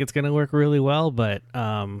don't think it's going to work really well, but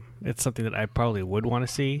it's something that I probably would want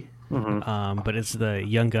to see. Mm-hmm. But it's the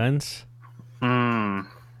Young Guns. That's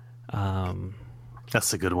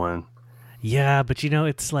a good one. Yeah, but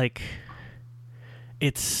it's like,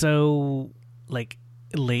 it's so like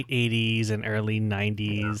late 80s and early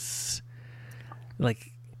 90s.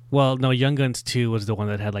 Like, well, no, Young Guns 2 was the one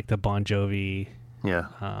that had like the Bon Jovi, Yeah.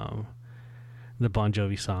 the Bon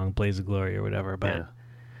Jovi song Blaze of Glory or whatever, but Yeah.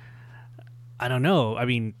 I don't know. I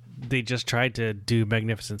mean, they just tried to do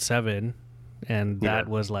Magnificent Seven, and that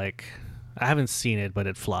was like, I haven't seen it, but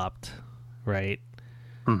it flopped, right?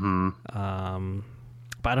 Mm-hmm.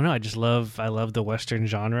 But I don't know. I love the Western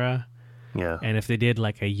genre. Yeah. And if they did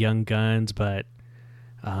like a Young Guns, but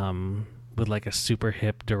with like a super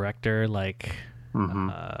hip director, like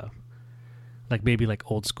like maybe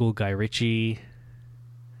like old school Guy Ritchie,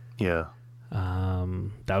 Yeah.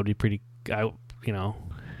 that would be pretty.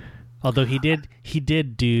 Although he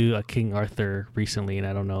did do a King Arthur recently, and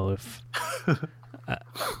I don't know if, I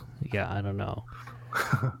don't know.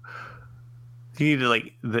 You need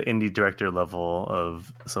like the indie director level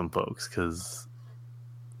of some folks, because,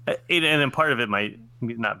 and then part of it might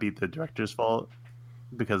not be the director's fault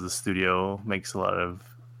because the studio makes a lot of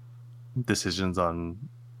decisions on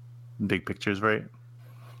big pictures, right?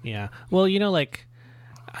 Yeah. Well, like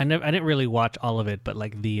I didn't really watch all of it, but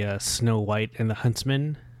like the Snow White and the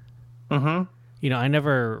Huntsman. Mm-hmm. I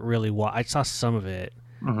never really watched. I saw some of it,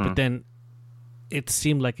 but then it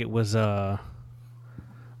seemed like it was a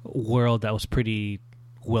world that was pretty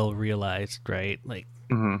well realized, right? Like,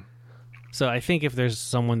 so I think if there's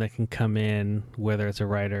someone that can come in, whether it's a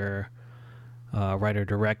writer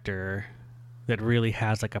director, that really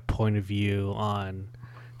has like a point of view on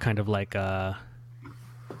kind of like a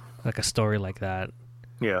story like that.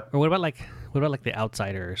 Yeah. Or what about like The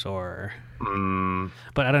Outsiders or?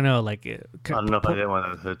 But I don't know. Like, I don't know if I did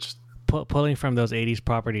want to touch. Pulling from those 80s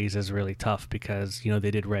properties is really tough because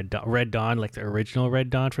they did Red Dawn, like the original Red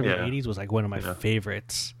Dawn from the 80s was like one of my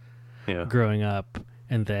favorites growing up,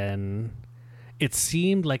 and then it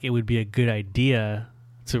seemed like it would be a good idea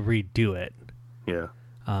to redo it. Yeah.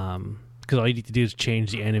 Because all you need to do is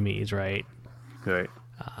change the enemies, right? Right.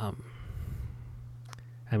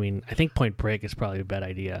 I mean, I think Point Break is probably a bad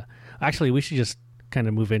idea. Actually, we should just kind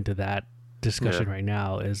of move into that discussion right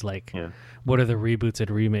now. Is like, what are the reboots and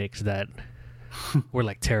remakes that were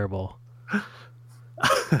like terrible?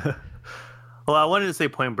 Well, I wanted to say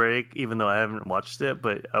Point Break, even though I haven't watched it,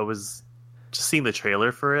 but I was just seeing the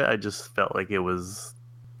trailer for it. I just felt like it was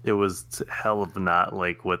hell of not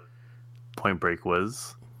like what Point Break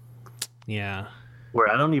was. Yeah. Where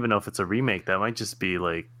I don't even know if it's a remake. That might just be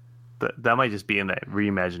like that might just be in that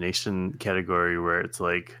reimagination category where it's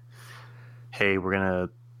like, hey, we're gonna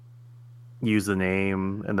use the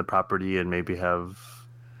name and the property and maybe have,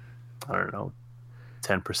 I don't know,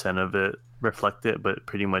 10% of it reflect it, but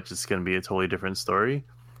pretty much it's going to be a totally different story,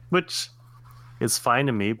 which is fine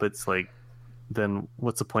to me, but it's like, then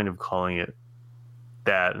what's the point of calling it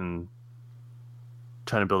that and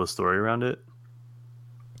trying to build a story around it?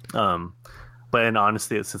 But in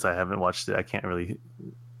honesty, since I haven't watched it, I can't really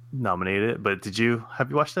nominate it. But have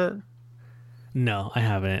you watched it? No, I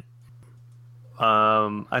haven't.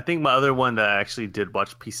 I think my other one that I actually did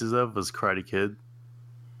watch pieces of was Karate Kid.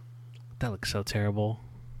 That looks so terrible.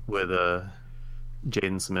 With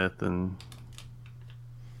Jaden Smith and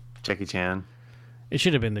Jackie Chan. It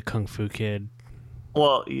should have been the Kung Fu Kid.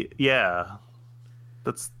 Well, yeah,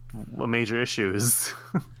 that's a major issue. Is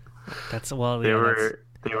they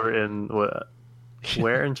were in what?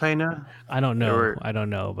 Where in China? I don't know. I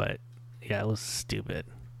don't know, but yeah, it was stupid.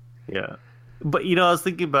 Yeah. But I was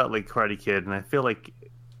thinking about like Karate Kid, and I feel like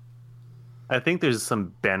I think there's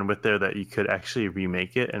some bandwidth there that you could actually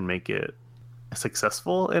remake it and make it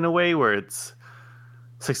successful in a way where it's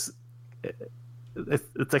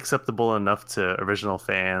acceptable enough to original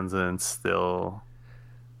fans and still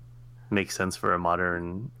make sense for a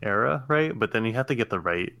modern era, right? But then you have to get the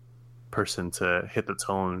right person to hit the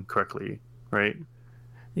tone correctly, right?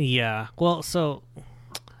 Yeah. Well, so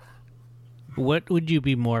what would you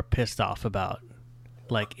be more pissed off about?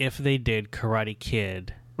 Like if they did Karate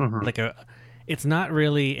Kid, like it's not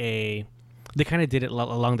really they kind of did it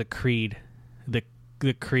along the Creed, the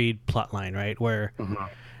Creed plot line, right? Where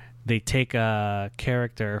they take a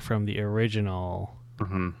character from the original,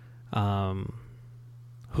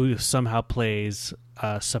 who somehow plays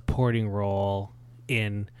a supporting role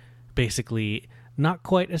in basically not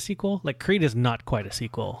quite a sequel. Like Creed is not quite a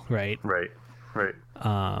sequel, right? Right.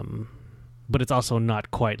 But it's also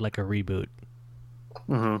not quite like a reboot,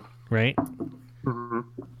 right?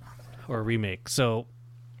 Or a remake. So,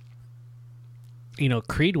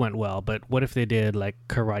 Creed went well, but what if they did like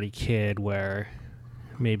Karate Kid, where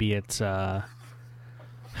maybe it's I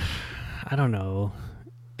don't know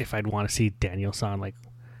if I'd want to see Daniel-san like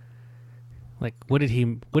what did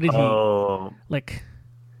he like?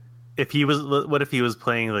 What if he was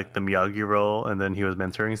playing like the Miyagi role and then he was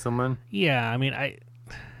mentoring someone? Yeah, I mean,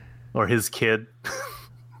 or his kid.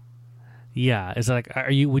 Yeah, is like,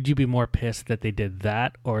 would you be more pissed that they did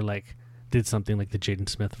that or like did something like the Jaden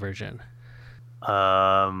Smith version?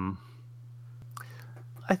 I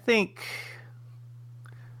think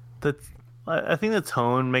the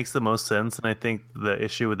tone makes the most sense, and I think the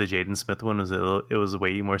issue with the Jaden Smith one was it was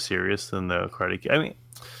way more serious than the Karate Kid. I mean,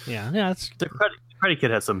 yeah, the Karate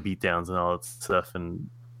Kid had some beatdowns and all that stuff,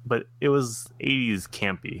 but it was 80s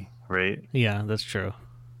campy, right? Yeah, that's true.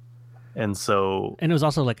 And it was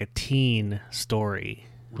also like a teen story,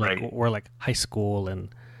 like right. or like high school and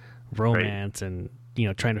romance, right. And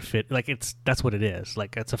trying to fit, like that's what it is.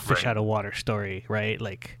 Like it's a fish out of water story, right?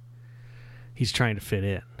 Like he's trying to fit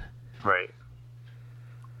in. Right.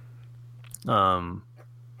 So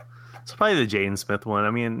probably the Jaden Smith one.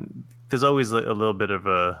 I mean, there's always a little bit of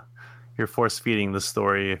you're force feeding the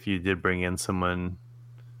story if you did bring in someone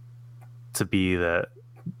to be the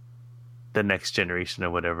next generation or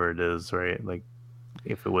whatever it is, right? Like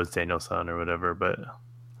if it was Daniel-san or whatever, but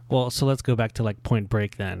well, so let's go back to like Point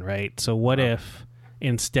Break then, right? So what if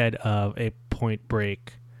instead of a Point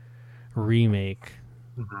Break remake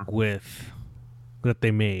that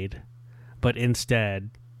they made, but instead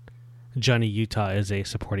Johnny Utah is a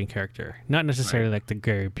supporting character, not necessarily like the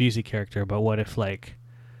Gary Busey character, but what if like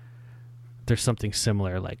there's something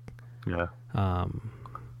similar, like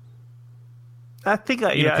I think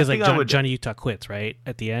because Johnny Utah quits right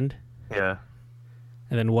at the end, and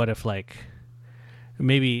then what if like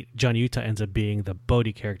maybe Johnny Utah ends up being the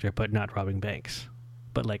Bodhi character, but not robbing banks,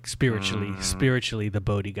 but like spiritually the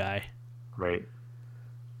Bodhi guy, right?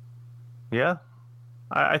 Yeah.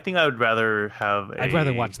 I think I would rather have I'd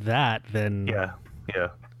rather watch that than you know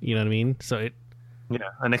what I mean. So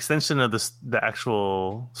an extension of the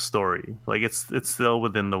actual story, like it's still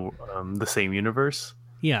within the same universe.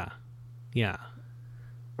 Yeah.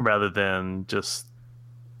 Rather than just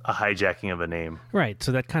a hijacking of a name. Right.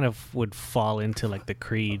 So that kind of would fall into like the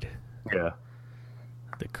Creed. Yeah.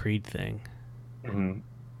 The Creed thing.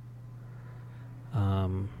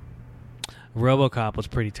 RoboCop was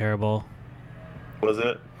pretty terrible. Was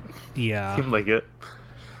it? Yeah. Seemed like it.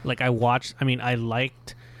 Like I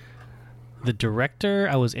liked the director.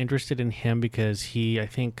 I was interested in him because I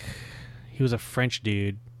think he was a French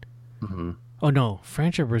dude. Oh no,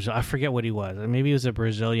 French or Brazil? I forget what he was. Maybe he was a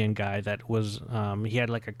Brazilian guy that was. He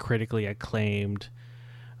had like a critically acclaimed,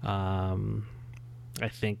 I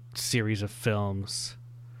think, series of films.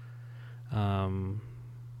 It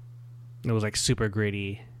was like super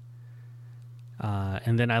gritty.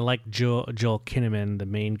 And then I liked Joel Kinnaman, the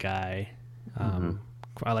main guy.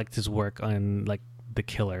 I liked his work on like The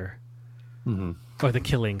Killer, or The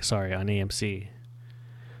Killing, sorry, on AMC.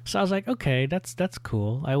 So I was like, okay, that's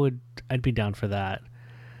cool. I'd be down for that.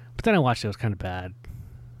 But then I watched it; was kind of bad.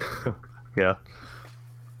 Yeah.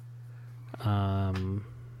 Yeah,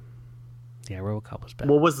 RoboCop was bad.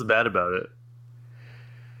 What was bad about it?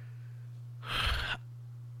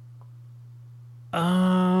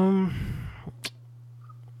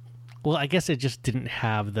 Well, I guess it just didn't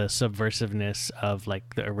have the subversiveness of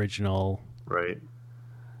like the original, right?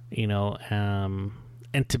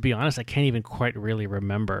 And to be honest, I can't even quite really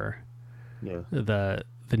remember the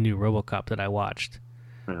new RoboCop that I watched.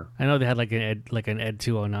 Yeah. I know they had like an Ed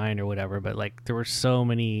 209 or whatever, but like there were so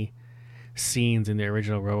many scenes in the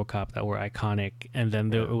original RoboCop that were iconic, and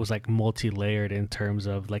then it was like multi-layered in terms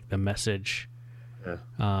of like the message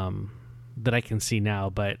that I can see now.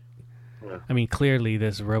 But I mean, clearly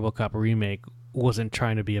this RoboCop remake wasn't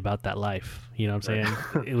trying to be about that life. You know what I'm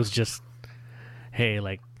saying? It was just, hey,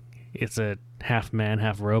 like, it's a half man,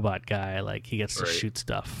 half robot guy. Like, he gets to shoot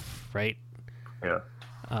stuff, right? Yeah.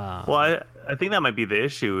 Well, I think that might be the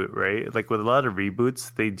issue, right? Like with a lot of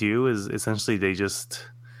reboots, they do is essentially they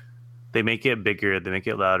make it bigger, they make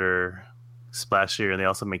it louder, splashier, and they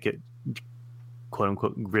also make it quote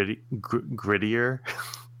unquote grittier,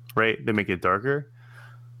 right? They make it darker,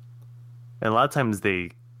 and a lot of times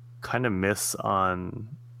they kind of miss on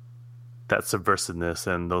that subversiveness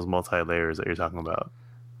and those multi-layers that you're talking about.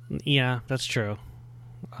 Yeah, that's true.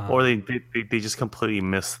 Or they just completely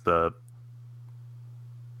miss the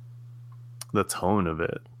tone of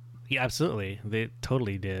it. Yeah, absolutely. They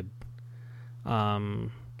totally did.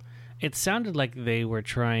 It sounded like they were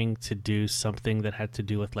trying to do something that had to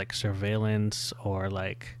do with like surveillance or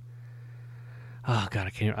like, oh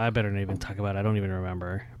god, I better not even talk about it. I don't even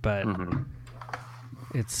remember. But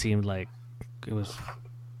it seemed like it was,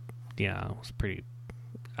 yeah, it was pretty.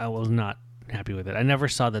 I was not happy with it. I never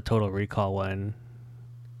saw the Total Recall one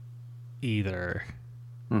either.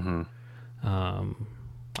 I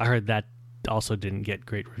heard that also didn't get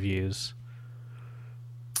great reviews.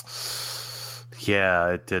 Yeah,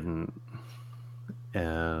 it didn't.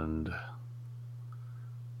 And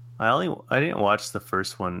I didn't watch the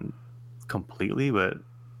first one completely, but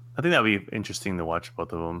I think that'd be interesting to watch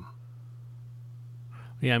both of them.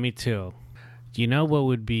 Yeah, me too. Do you know what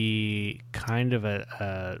would be kind of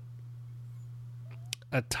a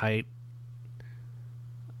tight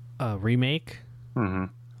remake?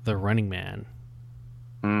 The Running Man.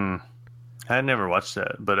 I never watched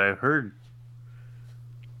that, but I heard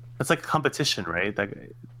it's like a competition, right?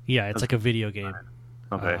 Yeah, it's like a video game.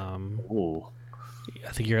 Okay. I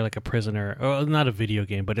think you're like a prisoner. Oh, not a video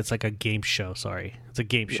game, but it's like a game show. Sorry, it's a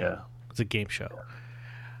game show. Yeah. It's a game show.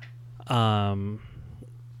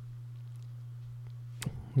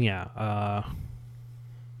 Yeah.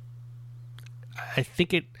 I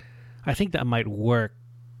think that might work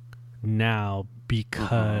now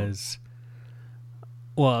because,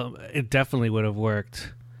 well, it definitely would have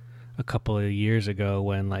worked a couple of years ago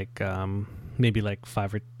when like maybe like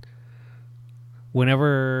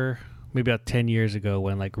maybe about 10 years ago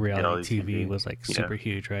when like reality TV was like super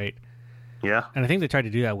huge, right? Yeah. And I think they tried to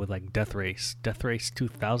do that with like Death Race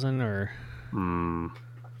 2000 or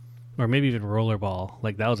maybe even Rollerball.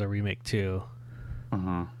 Like that was a remake too.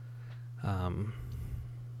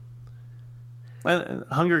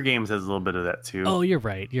 Hunger Games has a little bit of that too. Oh, you're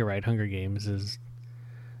right. Hunger Games is,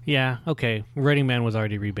 yeah, okay. Running Man was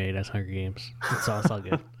already remade as Hunger Games. It's all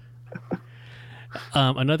good.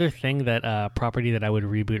 Another thing that property that I would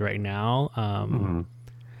reboot right now,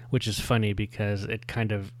 which is funny because it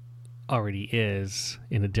kind of already is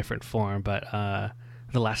in a different form, but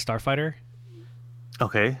The Last Starfighter.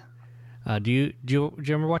 Okay. Do you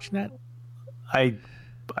remember watching that? I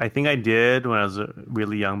think I did when I was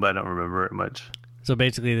really young, but I don't remember it much. So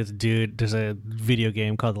basically, there's a video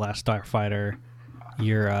game called The Last Starfighter.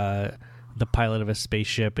 You're the pilot of a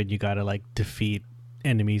spaceship, and you gotta like defeat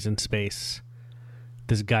enemies in space.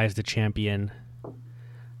 This guy's the champion.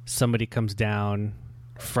 Somebody comes down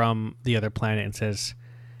from the other planet and says,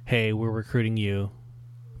 "Hey, we're recruiting you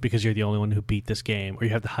because you're the only one who beat this game, or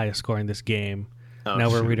you have the highest score in this game. Now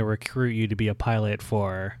we're going to recruit you to be a pilot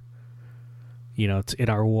for, in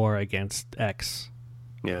our war against X."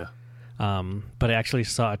 Yeah. But I actually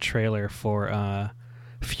saw a trailer for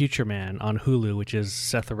Future Man on Hulu, which is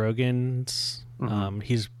Seth Rogen's.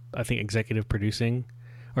 He's, I think, executive producing,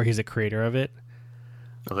 or he's a creator of it.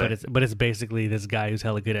 Okay. But it's basically this guy who's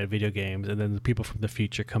hella good at video games, and then the people from the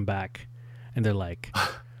future come back, and they're like,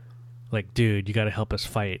 dude, you got to help us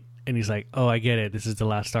fight. And he's like, oh, I get it. This is The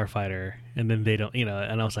Last Starfighter. And then they don't,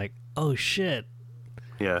 and I was like, oh shit.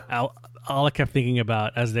 Yeah. All I kept thinking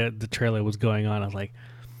about as the trailer was going on, I was like,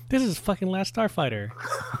 this is fucking Last Starfighter.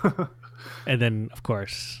 And then, of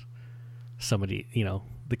course, somebody,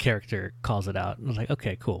 the character calls it out. And I was like,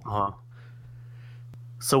 okay, cool.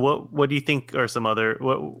 So what do you think are some other,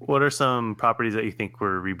 what are some properties that you think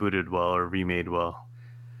were rebooted well or remade well?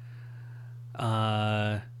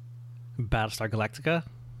 Battlestar Galactica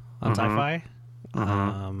on Sci-Fi.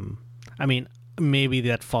 I mean, maybe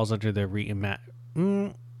that falls under the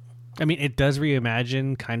it does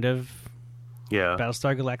reimagine kind of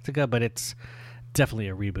Battlestar Galactica, but it's definitely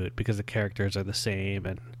a reboot because the characters are the same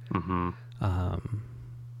and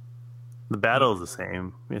the battle is the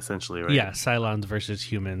same essentially, right? Yeah, Cylons versus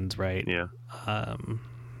humans, right? Yeah.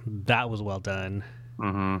 that was well done.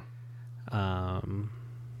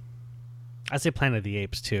 I'd say Planet of the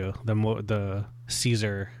Apes too. The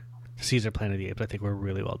Caesar Planet of the Apes, I think, were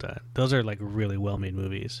really well done. Those are like really well made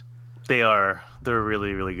movies. They're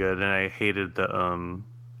really, really good, and I hated the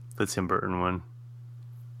Tim Burton one.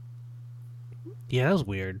 Yeah, that was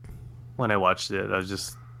weird. When I watched it, it was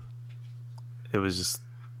just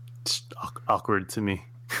awkward to me.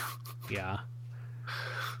 Yeah.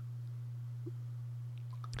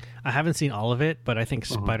 I haven't seen all of it, but I think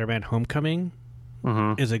Spider-Man Homecoming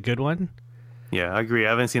is a good one. Yeah, I agree. I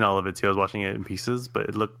haven't seen all of it too. I was watching it in pieces, but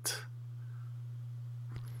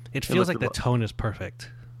it feels like the tone is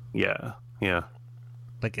perfect. Yeah, yeah.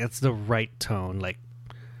 Like it's the right tone. Like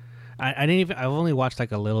I've only watched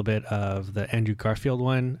like a little bit of the Andrew Garfield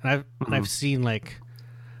one, and I've seen like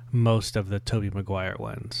most of the Tobey Maguire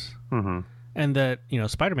ones. And that,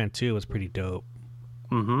 Spider-Man 2 was pretty dope.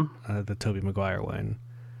 The Tobey Maguire one.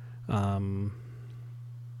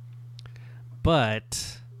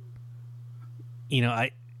 But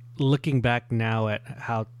I looking back now at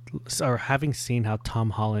having seen how Tom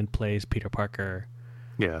Holland plays Peter Parker,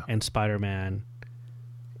 and Spider-Man,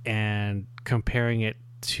 and comparing it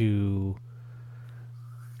to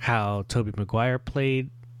how Tobey Maguire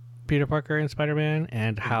played Peter Parker and Spider-Man,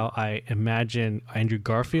 and how I imagine Andrew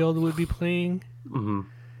Garfield would be playing,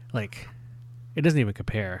 like it doesn't even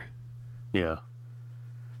compare. Yeah.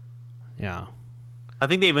 I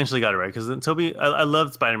think they eventually got it right, because Tobey, I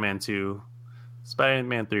loved Spider-Man 2.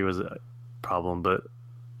 Spider-Man 3 was a problem, but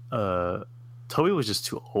Tobey was just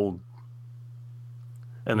too old,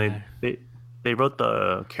 and they wrote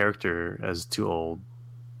the character as too old,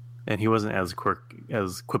 and he wasn't as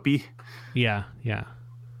quippy. Yeah.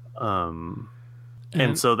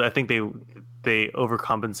 And so I think they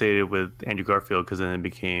overcompensated with Andrew Garfield, because then it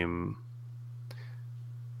became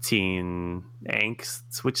teen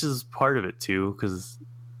angst, which is part of it too, because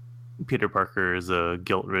Peter Parker is a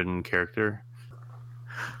guilt-ridden character.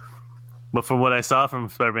 But from what I saw from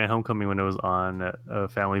Spider-Man Homecoming when it was on at a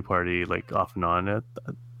family party, like off and on, it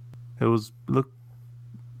looked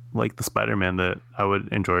like the Spider-Man that I would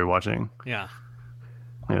enjoy watching. Yeah.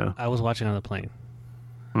 I was watching on the plane.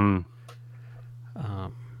 What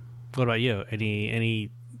about you? Any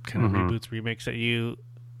kind of reboots, remakes that you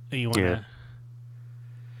want to?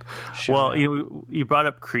 Well, you brought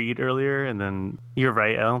up Creed earlier, and then you're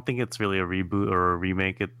right. I don't think it's really a reboot or a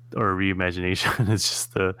remake or a reimagination. It's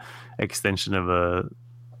just the extension of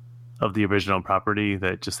the original property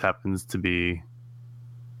that just happens to be,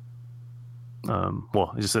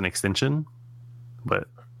 it's just an extension, but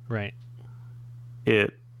right.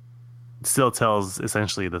 It still tells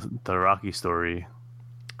essentially the Rocky story.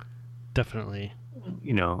 Definitely.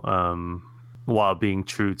 While being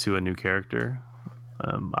true to a new character.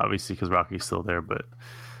 Obviously, because Rocky's still there, but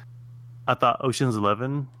I thought Ocean's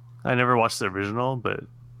 11. I never watched the original, but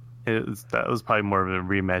that was probably more of a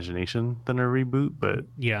reimagination than a reboot. But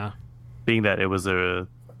yeah, being that it was a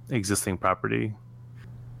existing property,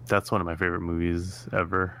 that's one of my favorite movies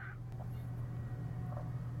ever.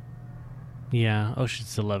 Yeah,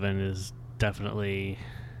 Ocean's 11 is definitely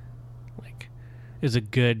is a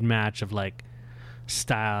good match of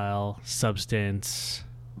style, substance,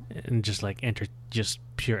 and just just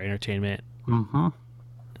pure entertainment. And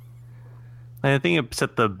I think it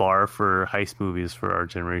set the bar for heist movies for our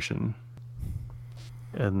generation.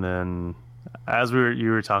 And then, as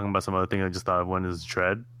you were talking about some other thing, I just thought of one is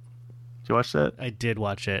Dredd. Did you watch that? I did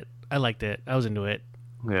watch it. I liked it. I was into it.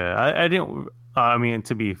 Yeah, I didn't. I mean,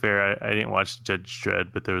 to be fair, I didn't watch Judge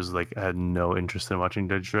Dredd, but there was I had no interest in watching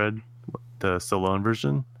Judge Dredd, the Stallone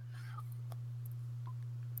version.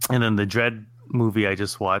 And then the Dredd movie I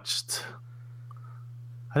just watched,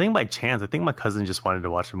 I think by chance. I think my cousin just wanted to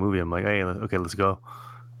watch a movie. I'm like, hey, okay, let's go.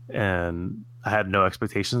 And I had no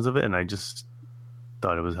expectations of it, and I just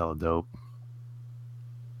thought it was hella dope.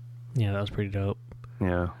 Yeah, that was pretty dope.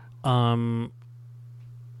 Yeah. I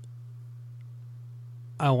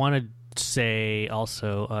want to say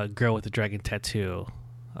also Girl with the Dragon Tattoo,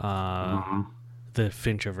 the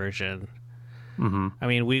Fincher version. I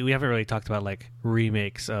mean, we haven't really talked about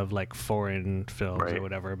remakes of foreign films or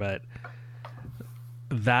whatever, but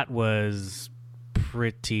that was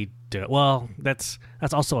pretty dope. Well, that's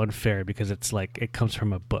also unfair because it's it comes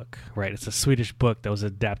from a book, right? It's a Swedish book that was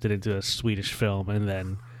adapted into a Swedish film and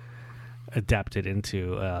then adapted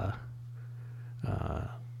into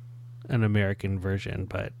an American version,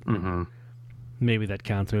 but maybe that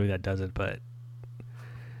counts, maybe that doesn't. But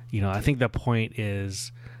I think the point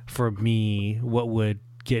is, for me, what would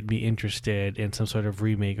get me interested in some sort of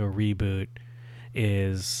remake or reboot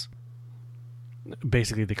is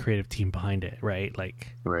basically the creative team behind it, right?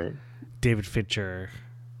 Like Right. David Fincher,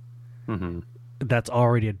 Mm-hmm. that's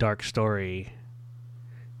already a dark story,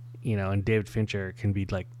 and David Fincher can be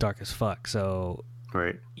like dark as fuck. So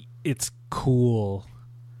Right. it's cool.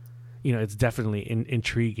 It's definitely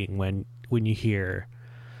intriguing when you hear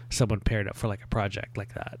someone paired up for like a project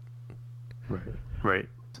like that. Right. Right.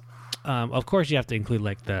 Of course, you have to include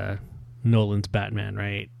like the Nolan's Batman,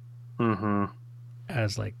 right? Mm-hmm.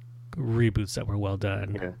 As like reboots that were well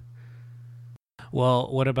done. Yeah.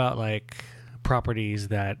 Well, what about like properties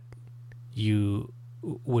that you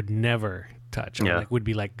would never touch, or like would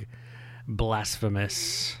be like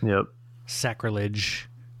blasphemous, Yep. sacrilege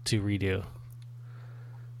to redo?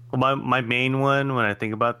 Well, my main one when I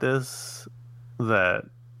think about this that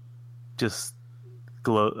just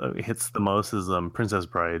hits the most is Princess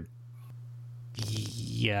Bride.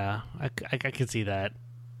 Yeah, I could see that.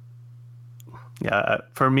 Yeah,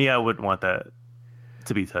 for me, I wouldn't want that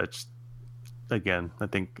to be touched again. I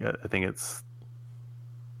think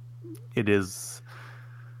it is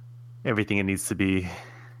everything it needs to be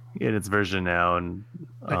in its version now, and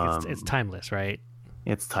Like it's timeless, right?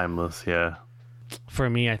 it's timeless. Yeah, For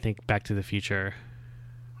me, I think Back to the Future.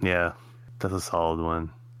 yeah, that's a solid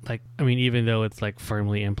one. Like, I mean, even though it's like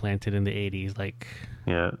firmly implanted in the 80s, like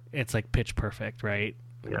Yeah, it's like pitch perfect, right?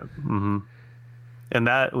 yeah. Mm-hmm. And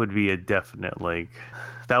that would be a definite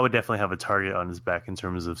that would definitely have a target on his back in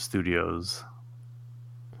terms of studios.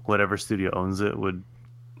 Whatever studio owns it would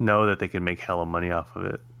know that they can make hella money off of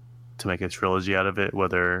it to make a trilogy out of it,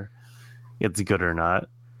 whether it's good or not.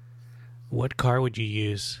 What car would you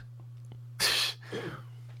use?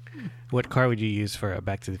 What car would you use for a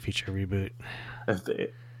Back to the Future reboot?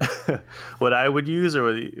 What I would use,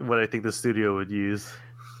 or what I think the studio would use.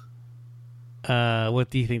 What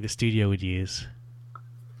do you think the studio would use?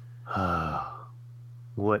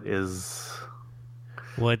 What is?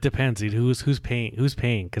 Well, it depends, dude. Who's paying? Who's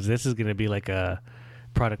paying? Because this is going to be like a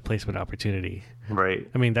product placement opportunity. Right.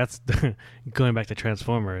 I mean, that's going back to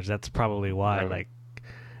Transformers. That's probably why, Right.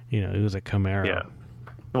 it was a Camaro. Yeah.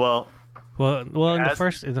 Well, in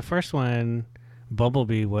the first one,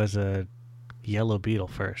 Bumblebee was a Yellow Beetle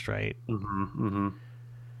first, right?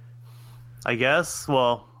 I guess.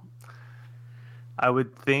 Well, I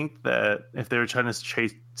would think that if they were trying to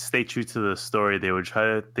stay true to the story, they would try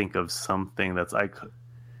to think of something that's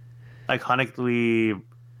iconically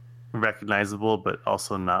recognizable, but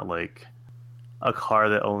also not like a car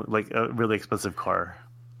that like a really expensive car.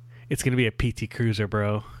 It's gonna be a PT Cruiser,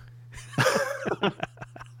 bro.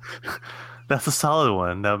 That's a solid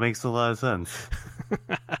one. That makes a lot of sense.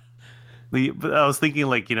 But I was thinking,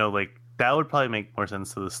 like that would probably make more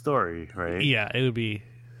sense to the story, right? Yeah, it would be,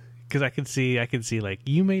 because I can see like,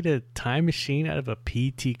 you made a time machine out of a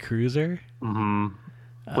PT Cruiser. Mm-hmm.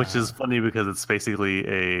 Which is funny because it's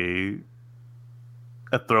basically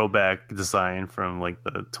a throwback design from like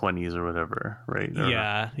the 20s or whatever, right? Or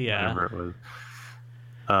yeah. whatever it was.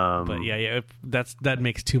 But that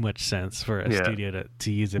makes too much sense for a studio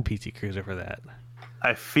to use a PT Cruiser for that.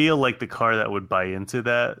 I feel like the car that would buy into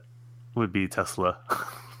that would be Tesla.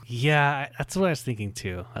 Yeah, that's what I was thinking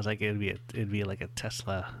too. I was like, it'd be like a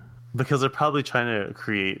Tesla, because they're probably trying to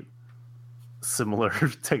create similar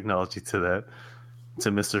technology to that,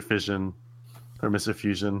 to Mr. Fission or Mr.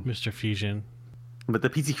 Fusion. Mr. Fusion. But the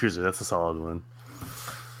PT Cruiser, that's a solid one.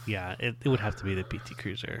 Yeah, it would have to be the PT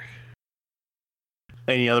Cruiser.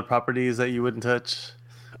 Any other properties that you wouldn't touch?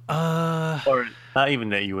 Or not even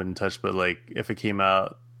that you wouldn't touch, but like if it came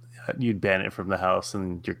out, you'd ban it from the house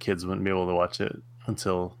and your kids wouldn't be able to watch it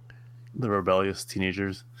until the rebellious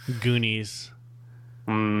teenagers. Goonies.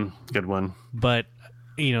 Good one. But,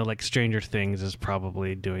 like Stranger Things is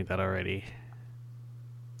probably doing that already.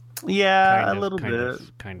 Yeah, a little bit.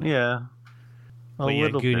 Kind of. Yeah. But yeah,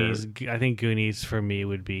 Goonies. Bit. I think Goonies for me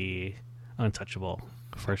would be untouchable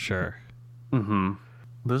for sure. Mm-hmm.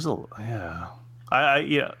 There's you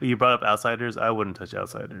brought up Outsiders. I wouldn't touch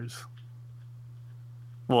Outsiders.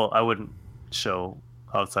 Well, I wouldn't show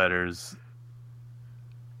Outsiders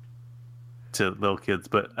to little kids,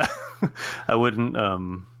 but I wouldn't.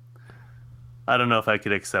 I don't know if I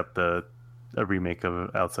could accept a remake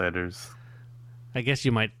of Outsiders. I guess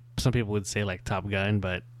you might. Some people would say like Top Gun,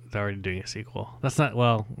 but they're already doing a sequel. That's not.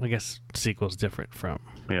 Well, I guess sequel's different from.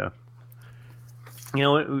 Yeah. We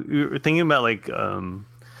were thinking about like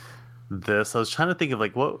this. I was trying to think of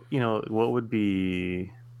like what would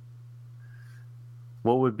be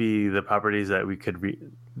the properties that we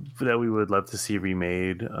could that we would love to see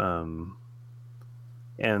remade.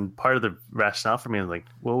 And part of the rationale for me is like,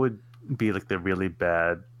 what would be like the really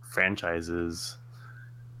bad franchises,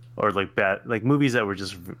 or like bad like movies that were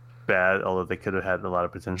just bad, although they could have had a lot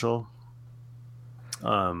of potential.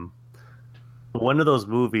 One of those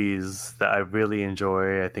movies that I really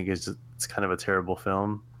enjoy, I think it's kind of a terrible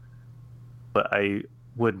film, but I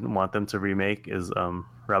wouldn't want them to remake is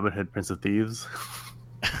Robin Hood, Prince of Thieves.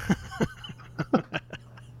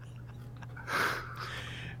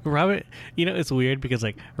 Robin, it's weird because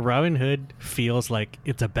like Robin Hood feels like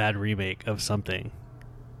it's a bad remake of something.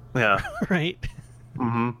 Yeah. Right?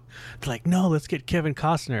 Mm-hmm. It's like, no, let's get Kevin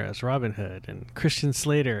Costner as Robin Hood and Christian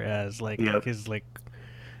Slater as like his like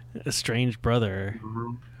estranged brother,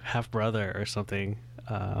 half brother or something.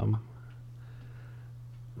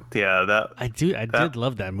 Yeah, I did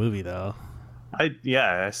love that movie though. I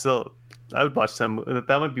would watch them.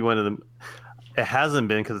 That might be one of them. It hasn't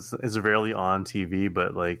been because it's rarely on TV,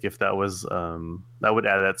 but like if that was, I would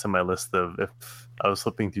add that to my list of if I was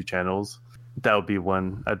flipping through channels, that would be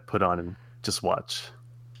one I'd put on and just watch,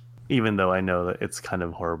 even though I know that it's kind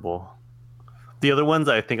of horrible. The other ones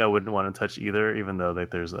I think I wouldn't want to touch either, even though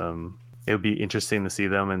like there's it would be interesting to see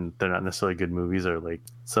them and they're not necessarily good movies or like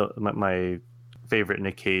so my favorite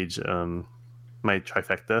Nick Cage, my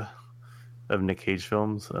trifecta of Nick Cage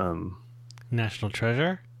films, National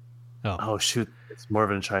Treasure. Oh shoot, it's more of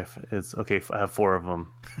a it's okay. I have 4 of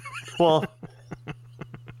them. Well,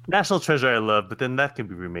 National Treasure I love, but then that can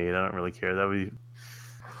be remade. I don't really care. That would be.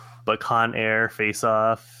 But Con Air, Face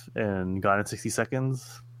Off, and Gone in 60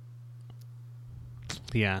 Seconds.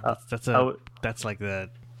 Yeah, that's like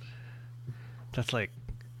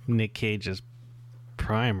Nick Cage's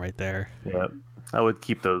prime right there. Yeah, I would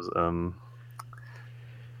keep those.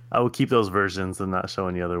 I would keep those versions and not show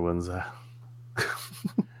any other ones.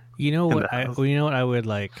 You know what I would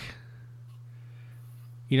like.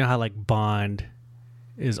 You know how like Bond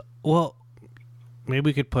is maybe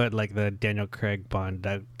we could put like the Daniel Craig Bond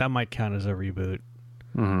that might count as a reboot,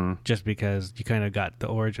 just because you kind of got the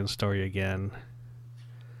origin story again.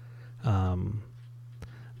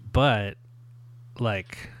 But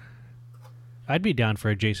like, I'd be down for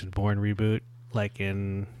a Jason Bourne reboot, like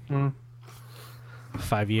in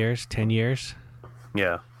 5 years, 10 years.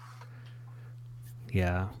 Yeah.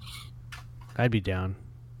 Yeah, I'd be down.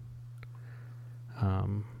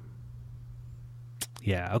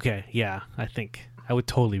 Yeah, okay, yeah, I think I would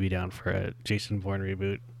totally be down for a Jason Bourne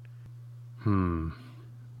reboot.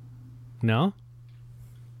 No,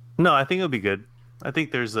 I think it would be good. I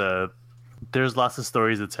think there's lots of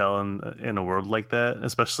stories to tell in a world like that,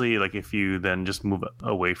 especially like if you then just move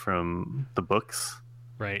away from the books.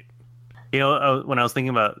 Right. When I was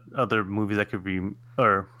thinking about other movies that could be,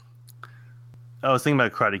 or I was thinking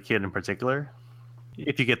about Karate Kid in particular.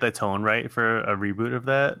 If you get that tone right for a reboot of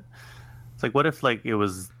that, it's like, what if like it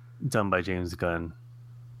was done by James Gunn?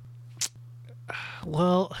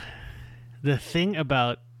 Well, the thing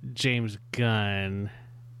about James Gunn,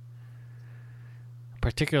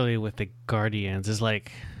 particularly with the Guardians, is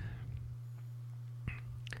like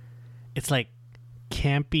it's like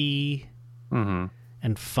campy and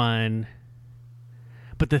fun.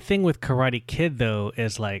 But the thing with Karate Kid though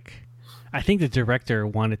is like, I think the director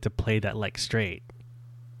wanted to play that like straight.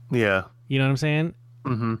 Yeah. You know what I'm saying?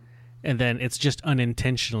 Mm-hmm. And then it's just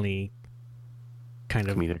unintentionally kind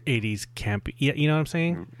of comedic. 80s campy. You know what I'm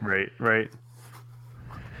saying? Right.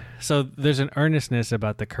 So there's an earnestness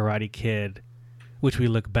about the Karate Kid, which we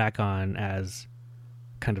look back on as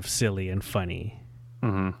kind of silly and funny.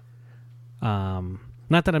 Mm-hmm.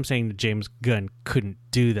 Not that I'm saying that James Gunn couldn't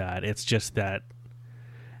do that. It's just that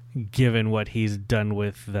given what he's done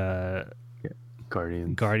with the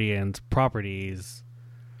Guardians properties,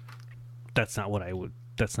 that's not what I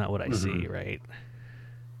see, right?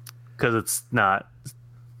 Because it's not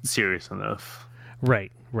serious enough.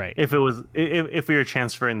 Right. If we were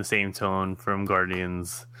transferring the same tone from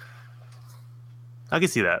Guardians, I could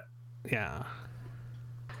see that. Yeah.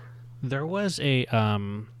 There was a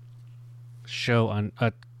show on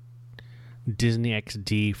Disney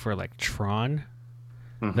XD for like Tron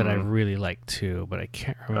that I really liked too, but I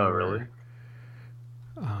can't remember. Oh, really?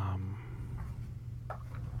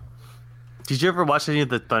 Did you ever watch any of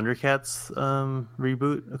the Thundercats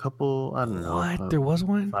reboot? A couple, I don't know. What? There was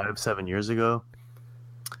one 5-7 years ago.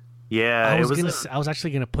 Yeah, I was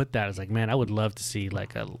actually gonna put that as like, man, I would love to see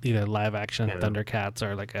like either live action Thundercats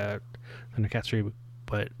or like a Thundercats reboot.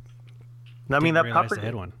 But I mean that property.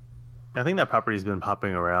 Had one. I think that property's been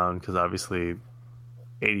popping around because obviously,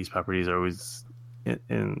 80s properties are always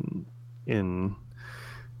in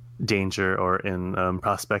danger or in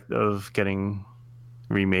prospect of getting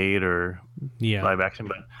remade or live action.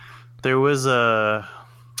 But there was I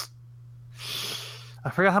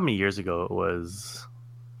forgot how many years ago it was.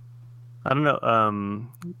 I don't know.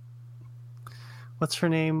 what's her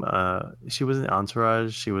name? She was in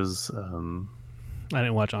Entourage. She was I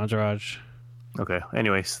didn't watch Entourage. okay.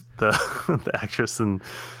 Anyways, the the actress in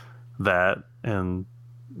that, and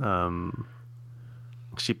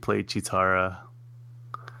she played Chitara.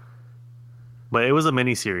 But it was a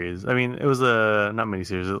mini series. I mean, it was a not mini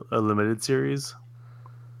series, a limited series.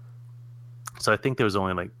 So I think there was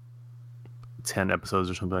only like 10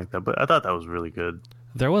 episodes or something like that. But I thought that was really good.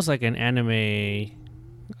 There was like an anime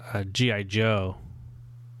G.I. Joe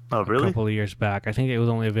Oh, a really? couple of years back. I think it was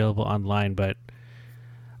only available online, but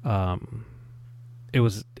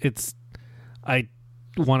it's I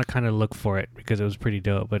want to kind of look for it because it was pretty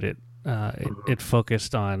dope, but it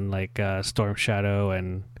focused on like Storm Shadow,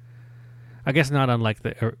 and I guess not unlike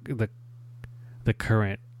the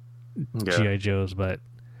current Yeah. G.I. Joes, but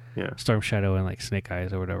Yeah. Storm Shadow and like Snake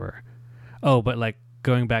Eyes or whatever. Oh, but like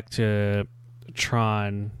going back to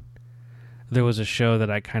Tron, there was a show that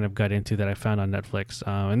I kind of got into that I found on Netflix,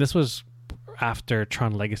 and this was after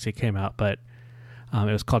Tron Legacy came out, but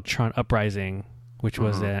it was called Tron Uprising, which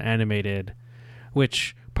was an animated,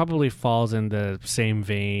 which probably falls in the same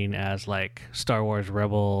vein as like Star Wars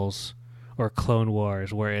Rebels or Clone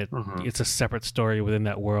Wars, where it's a separate story within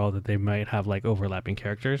that world that they might have like overlapping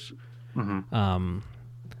characters.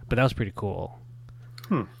 But that was pretty cool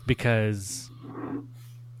because,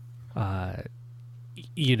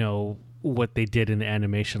 you know, what they did in the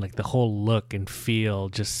animation, like the whole look and feel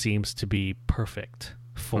just seems to be perfect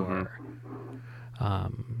for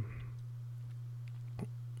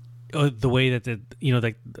the way that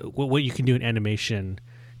like what you can do in animation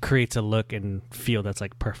creates a look and feel that's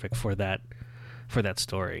like perfect for that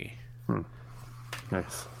story.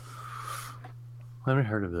 Nice. I haven't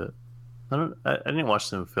heard of it. I didn't watch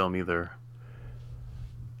the film either,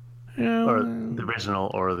 or the original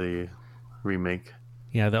or the remake.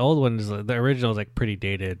 Yeah, the old one the original is like pretty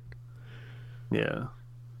dated. Yeah.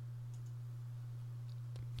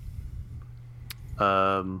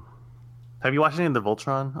 Have you watched any of the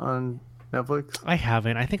Voltron on Netflix? I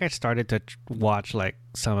haven't. I think I started to watch like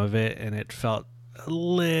some of it, and it felt a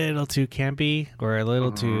little too campy or a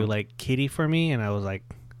little too like kiddie for me, and I was like,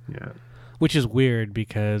 Yeah. which is weird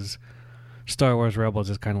because Star Wars Rebels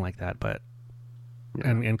is kind of like that, but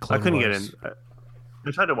and Clone I couldn't Wars. get in.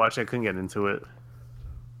 I tried to watch it. I couldn't get into it.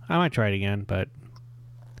 I might try it again, but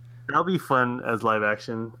That'll be fun as live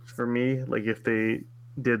action for me. Like if they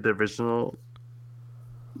did the original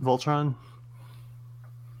Voltron.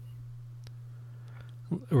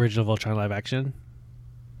 original Voltron live action,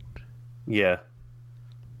 Yeah.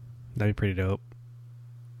 that'd be pretty dope.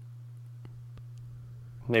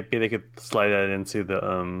 Maybe they could slide that into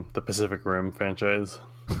the Pacific Rim franchise.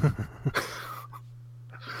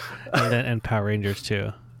 And Power Rangers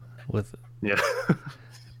too, with Yeah.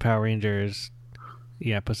 Power Rangers,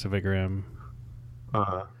 Pacific Rim.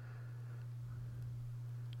 You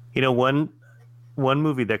know, one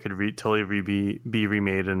movie that could totally be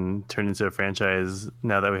remade and turned into a franchise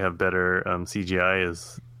now that we have better CGI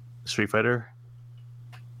is Street Fighter.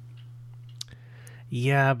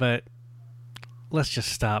 Yeah, but let's just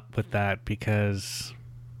stop with that because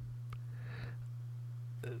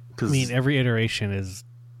I mean every iteration is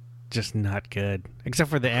just not good, except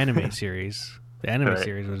for the anime series. The anime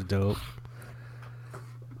series was dope.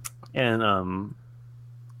 And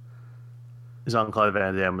Jean-Claude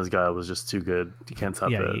Van Damme's guy was just too good. You can't top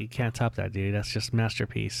that. You can't top that, dude. That's just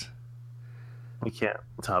masterpiece. You can't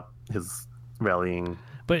top his rallying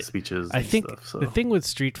speeches. I think stuff, so. the thing with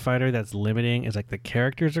Street Fighter that's limiting is like the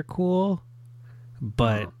characters are cool,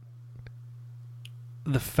 but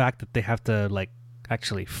the fact that they have to like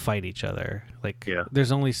actually fight each other, like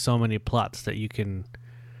there's only so many plots that you can,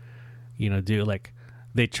 do. Like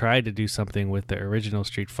they tried to do something with the original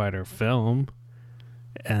Street Fighter film,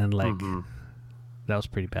 and like that was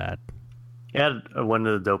pretty bad. It had one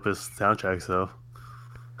of the dopest soundtracks though.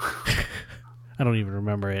 I don't even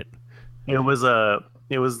remember it. It was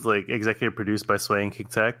like executive produced by Sway and Kick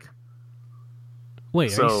Tech.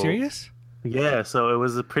 Wait, are you serious? Yeah, so it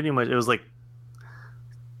was it was like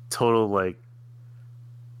total like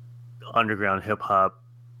underground hip hop.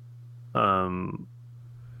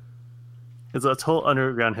 It's a total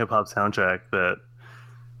underground hip hop soundtrack that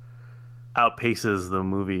outpaces the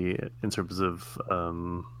movie in terms of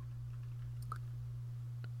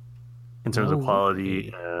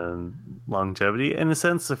quality and longevity, in a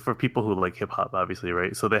sense, for people who like hip hop, obviously,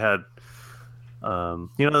 right? So they had,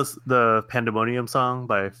 the Pandemonium song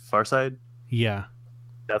by Pharcyde. Yeah,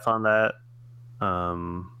 that's on that.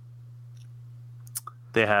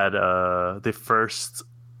 They had the first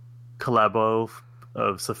collabo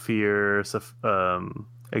of Saphir,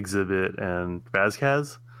 Exhibit, and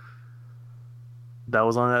Razkaz. That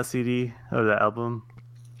was on that CD or that album.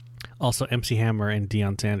 Also, MC Hammer and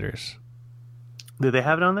Deion Sanders. Did they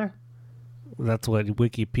have it on there? That's what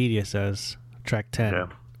Wikipedia says. Track 10. Yeah.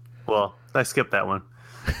 Well, I skipped that one.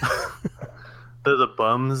 There's a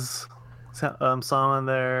Bums song on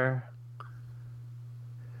there.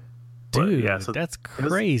 Dude, yeah, so that's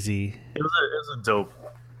crazy. It was a dope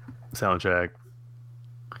soundtrack.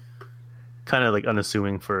 Kind of like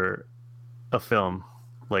unassuming for a film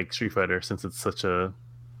like Street Fighter, since it's such a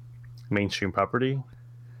mainstream property.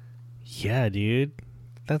 Yeah, dude.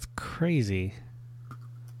 That's crazy.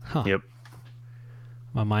 Huh. Yep.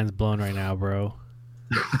 My mind's blown right now, bro.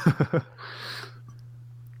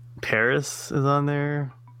 Paris is on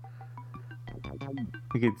there.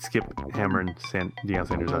 We could skip Hammer and Deion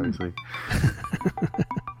Sanders, obviously.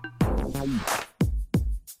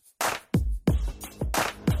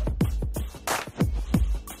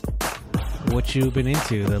 What you been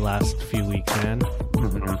into the last few weeks, man?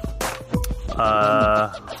 Mm-hmm.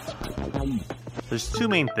 There's two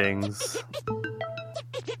main things.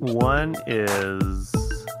 One is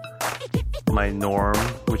my norm,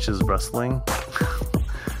 which is wrestling.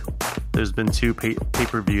 There's been two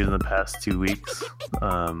pay-per-views in the past 2 weeks.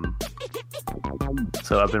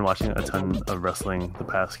 So I've been watching a ton of wrestling the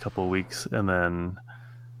past couple of weeks. And then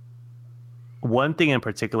one thing in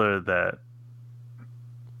particular that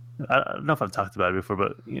I don't know if I've talked about it before,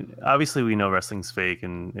 but obviously we know wrestling's fake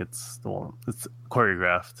and it's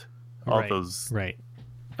choreographed. All those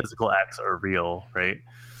physical acts are real, right?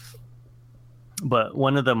 But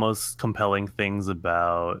one of the most compelling things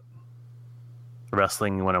about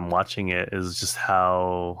wrestling when I'm watching it is just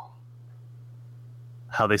how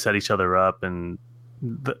they set each other up, and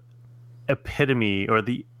the epitome or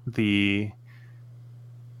the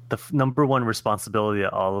number one responsibility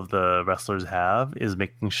that all of the wrestlers have is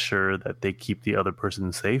making sure that they keep the other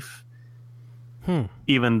person safe,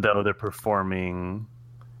 even though they're performing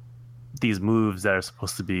these moves that are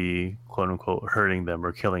supposed to be quote unquote hurting them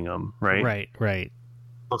or killing them, right? Right.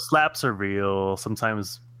 So slaps are real.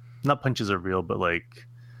 Sometimes not punches are real, but like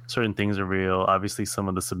certain things are real. Obviously, some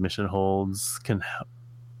of the submission holds can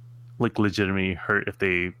like legitimately hurt if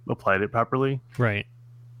they applied it properly. Right.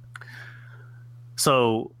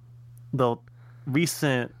 So the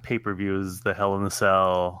recent pay-per-view is the Hell in a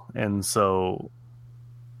Cell, and so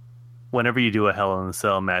whenever you do a Hell in a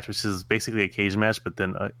Cell match, which is basically a cage match, but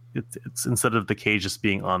then it's instead of the cage just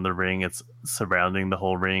being on the ring, it's surrounding the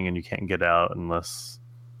whole ring, and you can't get out unless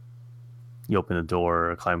you open the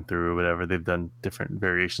door or climb through or whatever. They've done different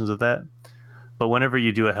variations of that. But whenever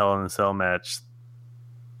you do a Hell in a Cell match,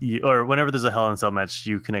 or whenever there's a Hell in a Cell match,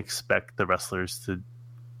 you can expect the wrestlers to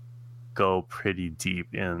go pretty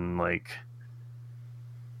deep in like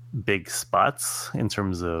big spots in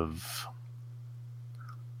terms of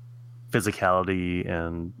physicality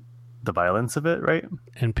and the violence of it, right?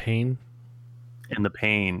 And pain. And the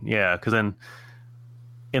pain, yeah. Because then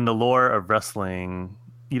in the lore of wrestling,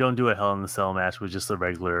 you don't do a Hell in a Cell match with just a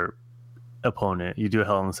regular opponent. You do a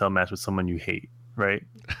Hell in a Cell match with someone you hate, right?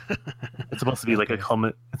 It's supposed to be like it's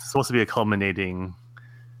supposed to be a culminating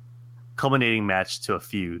match to a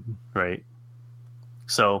feud, right?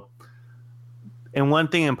 So, and one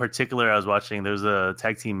thing in particular I was watching, there's a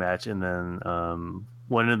tag team match, and then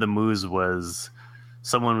one of the moves was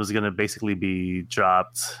someone was going to basically be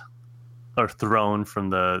dropped or thrown from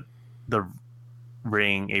the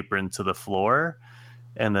ring apron to the floor,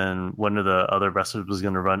 and then one of the other wrestlers was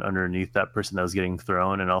going to run underneath that person that was getting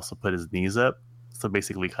thrown and also put his knees up. So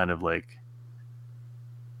basically kind of like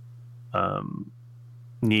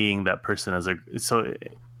kneeing that person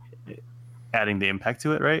adding the impact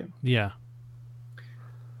to it, right? Yeah.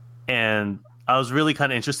 And I was really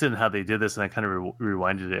kind of interested in how they did this, and I kind of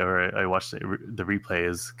rewinded it, or I watched the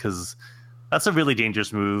replays, because that's a really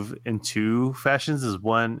dangerous move in two fashions. Is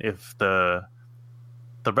one, if the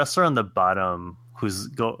wrestler on the bottom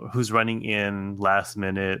who's running in last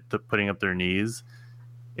minute, putting up their knees,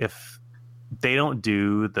 if they don't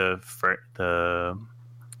do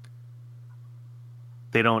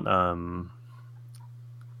they don't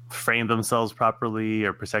frame themselves properly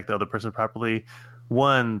or protect the other person properly,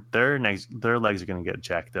 one, their legs are going to get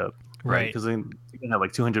jacked up, right? Because then you can have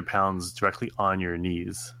like 200 pounds directly on your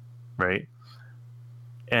knees, right?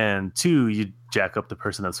 And two, you jack up the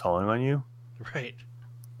person that's falling on you, right?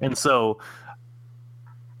 And so,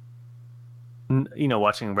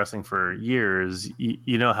 watching wrestling for years,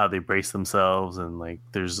 you know how they brace themselves, and like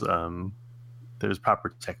there's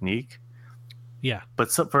proper technique. Yeah. But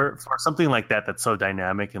for something like that's so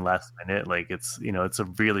dynamic and last minute, like it's a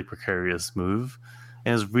really precarious move,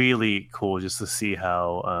 and it's really cool just to see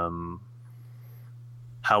how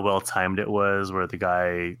how well timed it was, where the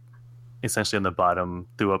guy essentially on the bottom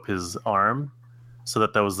threw up his arm so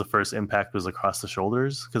that was the first impact was across the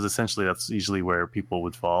shoulders, because essentially that's usually where people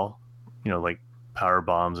would fall, like power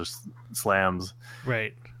bombs or slams.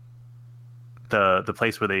 Right. The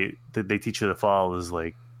place where they teach you to fall is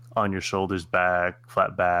like on your shoulders, back,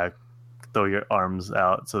 flat back, throw your arms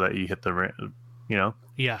out so that you hit the rim,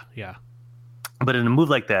 Yeah. But in a move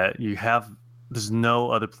like that, there's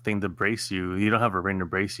no other thing to brace you. You don't have a ring to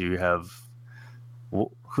brace you. You have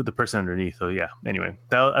who the person underneath. So yeah. Anyway,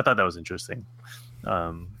 I thought that was interesting,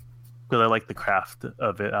 because I like the craft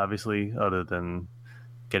of it. Obviously, other than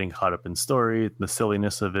getting caught up in story, the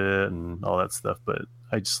silliness of it, and all that stuff. But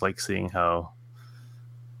I just like seeing how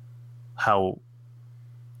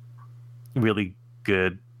really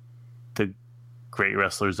good the great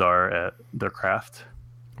wrestlers are at their craft.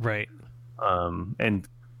 Right. And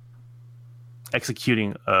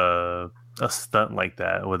executing a stunt like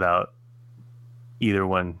that without either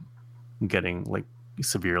one getting like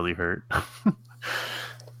severely hurt.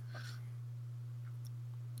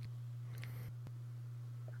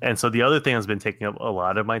 And so the other thing that's been taking up a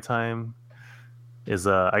lot of my time is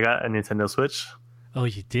I got a Nintendo Switch. Oh,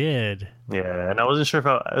 you did? Yeah, and I wasn't sure if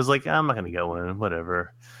I was like, I'm not gonna get one,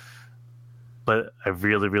 whatever. But I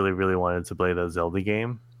really, really, really wanted to play the Zelda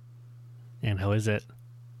game. And how is it?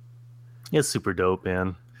 It's super dope,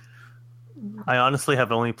 man. I honestly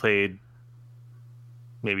have only played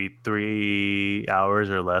maybe 3 hours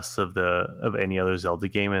or less of any other Zelda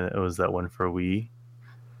game, and it was that one for Wii.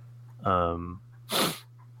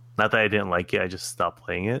 Not that I didn't like it, I just stopped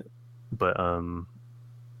playing it. But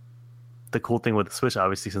the cool thing with the Switch,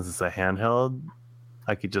 obviously, since it's a handheld,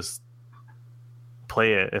 I could just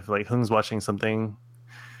play it. If like Hung's watching something,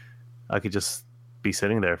 I could just be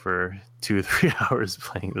sitting there for 2 or 3 hours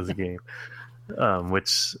playing this game,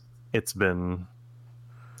 which that's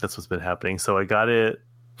what's been happening. So I got it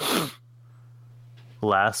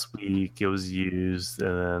last week. It was used,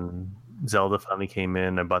 and then Zelda finally came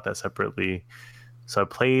in. I bought that separately. So I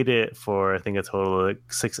played it for, I think, a total of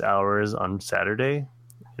like 6 hours on Saturday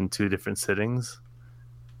in 2 different sittings.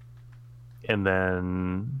 And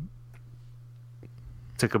then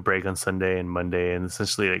took a break on Sunday and Monday, and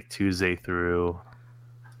essentially like Tuesday through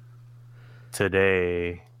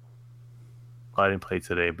today. Well, I didn't play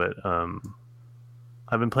today, but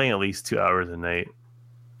I've been playing at least 2 hours a night.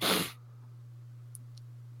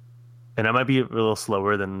 And I might be a little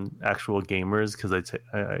slower than actual gamers because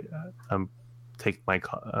I'm take my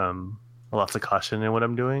lots of caution in what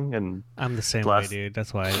I'm doing, and I'm the same way, dude.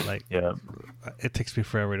 That's why it takes me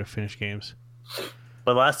forever to finish games.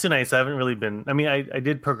 But the last 2 nights I haven't really been. I mean, I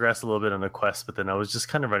did progress a little bit on a quest, but then I was just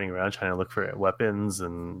kind of running around trying to look for weapons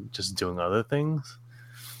and just doing other things.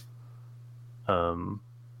 Throwing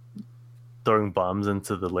bombs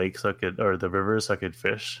into the lake or the river so I could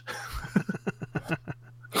fish.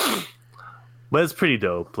 But it's pretty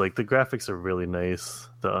dope. Like the graphics are really nice.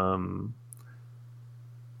 I'm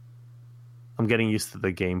getting used to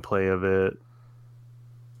the gameplay of it.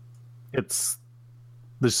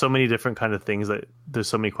 There's so many different kind of things that there's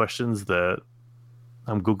so many questions that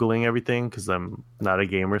I'm Googling everything because I'm not a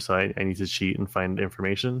gamer, so I need to cheat and find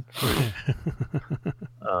information.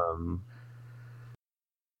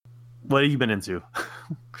 What have you been into?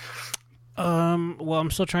 Well,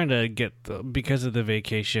 I'm still trying to because of the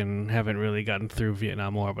vacation, haven't really gotten through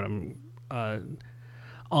Vietnam War, but I'm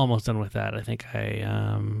almost done with that. I think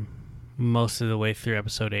I most of the way through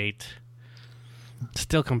episode 8.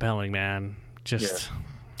 Still compelling, man.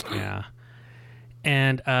 Yeah.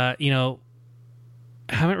 And haven't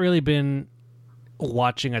really been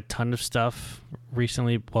watching a ton of stuff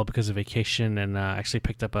recently, well, because of vacation, and actually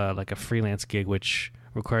picked up a freelance gig which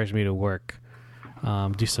requires me to work,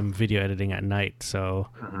 do some video editing at night, so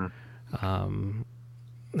haven't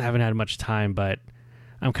had much time, but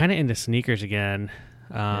I'm kind of into sneakers again.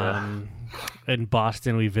 In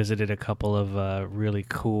Boston we visited a couple of really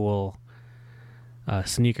cool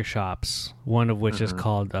sneaker shops, one of which is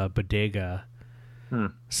called Bodega.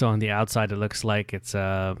 So on the outside it looks like it's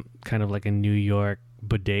kind of like a New York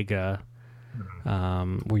bodega,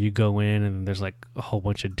 where you go in and there's like a whole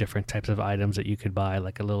bunch of different types of items that you could buy,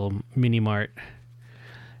 like a little mini mart.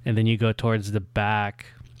 And then you go towards the back,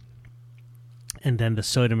 and then the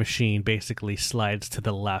soda machine basically slides to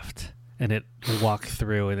the left, and you walk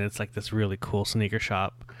through, and it's like this really cool sneaker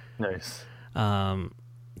shop. Nice. So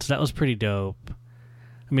that was pretty dope.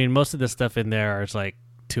 I mean, most of the stuff in there is like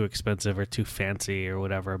too expensive or too fancy or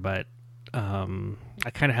whatever, but I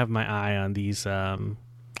kind of have my eye on these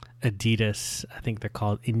Adidas. I think they're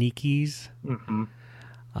called Inikis.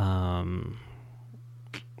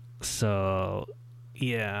 So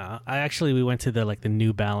Yeah, we went to the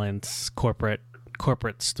New Balance corporate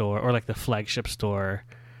store, or like the flagship store.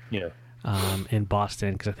 Yeah. In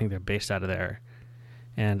Boston, because I think they're based out of there,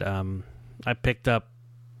 and I picked up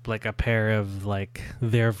like a pair of like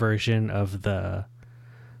their version of the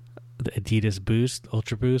Adidas Boost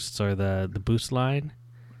Ultra Boosts, or the Boost line.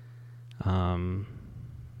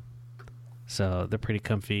 So they're pretty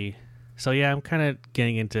comfy. So yeah, I'm kind of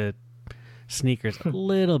getting into sneakers a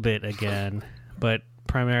little bit again, but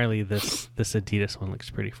primarily this Adidas one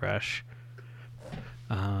looks pretty fresh.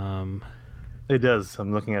 It does.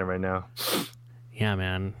 I'm looking at it right now. Yeah,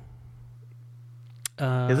 man.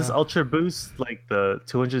 Is this Ultra Boost like the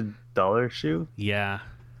 $200 shoe? Yeah.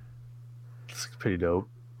 It's pretty dope.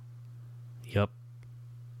 Yep.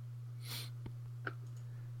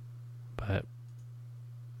 But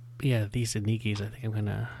yeah, these Anikis, I think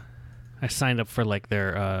I signed up for like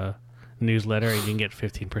their newsletter, and you can get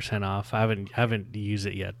 15% off. I haven't used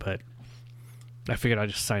it yet, but I figured I'd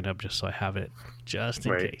just sign up just so I have it, just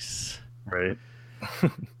in case. Right.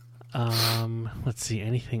 Let's see,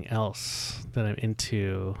 anything else that I'm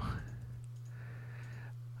into?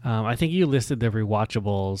 I think you listed the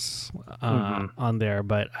rewatchables on there,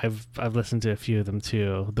 but I've listened to a few of them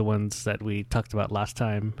too. The ones that we talked about last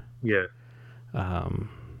time. Yeah.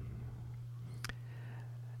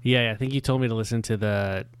 Yeah, I think you told me to listen to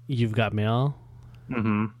the You've Got Mail.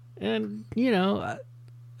 Mm-hmm. And,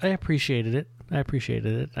 I appreciated it. I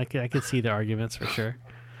could see the arguments for sure.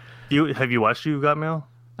 Have you watched You've Got Mail?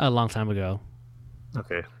 A long time ago.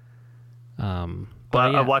 Okay. But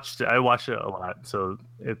yeah. I watched it a lot, so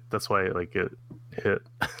that's why it hit.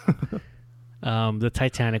 The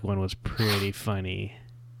Titanic one was pretty funny.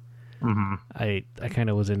 Mm-hmm. I kind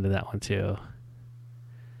of was into that one too.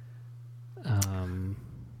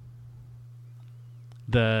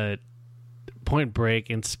 The Point Break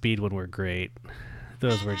and Speed one were great.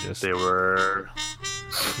 Those were just... They were...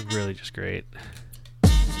 really just great.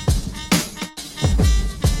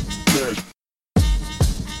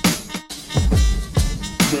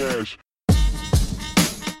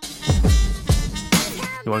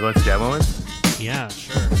 You want to go into dad moments? Yeah,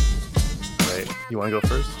 sure. Right. You want to go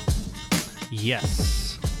first?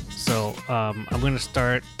 Yes. So I'm going to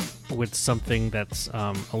start with something that's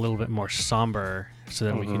a little bit more somber, so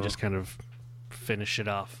then we can just kind of finish it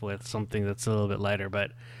off with something that's a little bit lighter.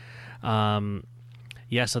 But so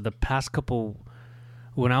the past couple,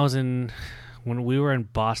 when we were in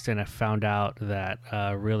Boston, I found out that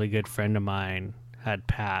a really good friend of mine had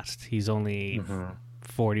passed. He's only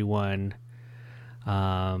 41.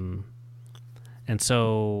 And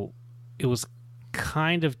so it was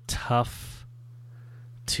kind of tough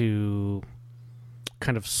to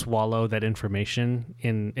kind of swallow that information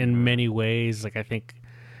in many ways. Like, I think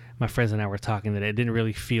my friends and I were talking that it didn't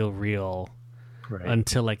really feel real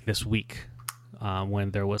until like this week,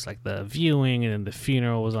 when there was like the viewing, and then the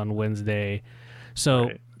funeral was on Wednesday.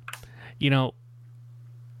 So,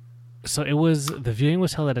 so the viewing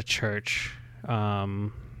was held at a church.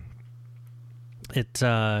 For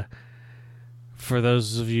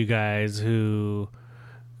those of you guys who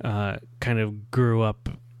kind of grew up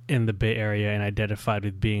in the Bay Area and identified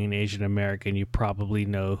with being an Asian American, you probably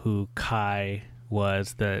know who Kai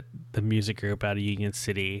was, the music group out of Union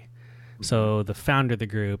City. Mm-hmm. So the founder of the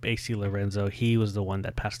group, AC Lorenzo, he was the one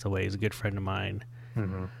that passed away. He's a good friend of mine.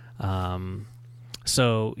 Mm-hmm.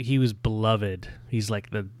 So he was beloved. He's like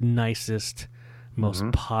the nicest, most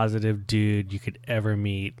positive dude you could ever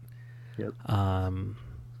meet. Yep.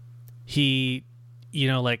 He,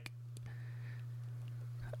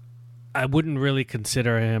 I wouldn't really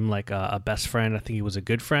consider him like a best friend. I think he was a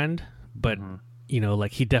good friend, but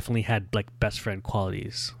he definitely had like best friend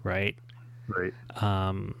qualities, right? Right.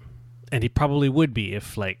 And he probably would be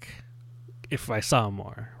if I saw him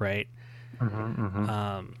more, right?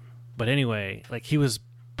 But anyway, like, he was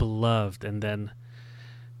beloved, and then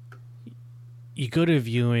you go to a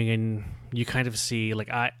viewing and you kind of see, like,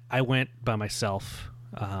 I went by myself.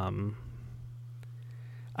 I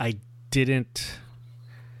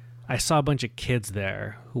saw a bunch of kids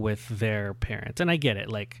there with their parents, and I get it.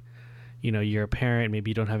 Like, you're a parent, maybe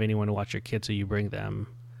you don't have anyone to watch your kids, so you bring them.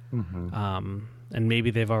 And maybe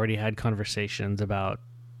they've already had conversations about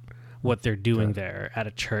what they're doing there at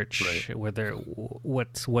a church, where they're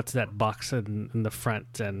what's that box in the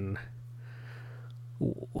front, and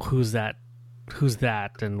who's that,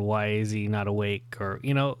 and why is he not awake, or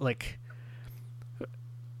like,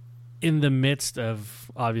 in the midst of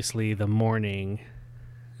obviously the mourning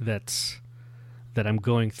that I'm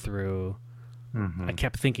going through, I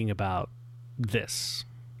kept thinking about this,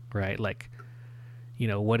 right? Like,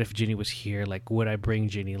 what if Ginny was here? Like, would I bring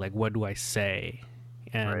Ginny? Like, what do I say?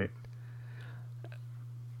 And Right.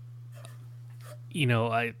 you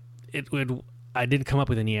know, I didn't come up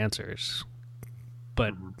with any answers,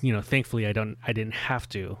 but you know, thankfully I didn't have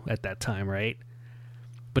to at that time, right?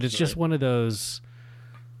 But it's just one of those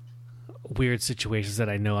weird situations that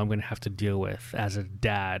I know I'm going to have to deal with as a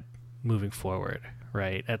dad moving forward,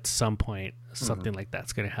 right? At some point, something like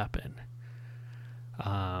that's going to happen.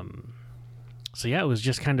 So yeah, it was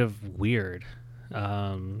just kind of weird,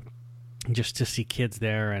 just to see kids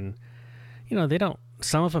there, and you know,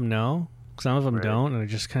 some of them know, some of them don't, and they're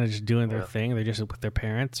just kind of just doing their thing. They're just with their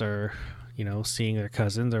parents, or you know, seeing their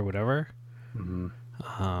cousins or whatever.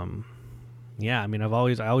 Yeah, I mean, I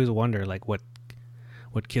always wonder like what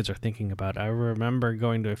kids are thinking about. I remember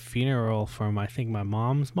going to a funeral from, I think, my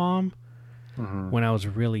mom's mom when I was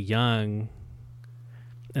really young,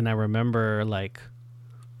 and I remember like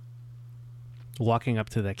walking up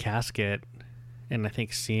to the casket and I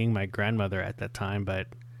think seeing my grandmother at that time, but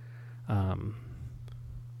I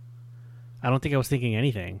don't think I was thinking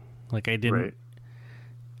anything. Like I didn't.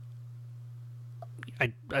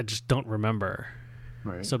 I just don't remember.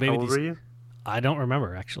 Right. So maybe How old were you? I don't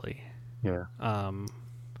remember actually. Yeah.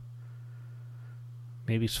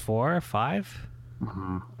 Maybe it's 4 or 5.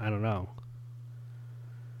 I don't know.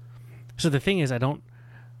 So the thing is, I'm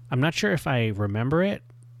not sure if I remember it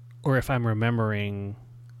or if I'm remembering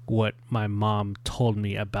what my mom told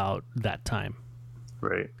me about that time.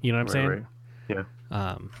 Right. You know what I'm saying? Right.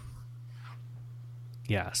 Yeah.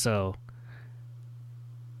 Yeah. So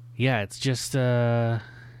yeah, it's just, oh,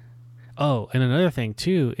 and another thing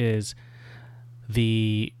too is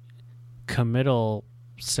the committal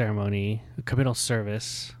ceremony, committal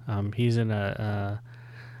service. He's in the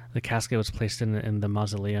casket was placed in the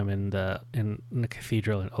mausoleum in the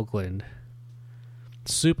cathedral in Oakland.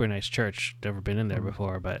 Super nice church. Never been in there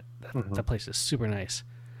before, but that place is super nice.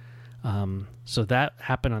 So that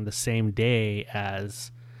happened on the same day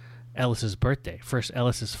as Ellis's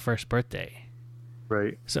first birthday.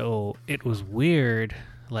 Right. So it was weird.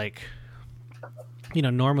 Like, you know,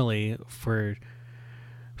 normally for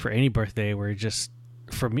any birthday, we're just,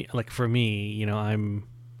 for me, you know,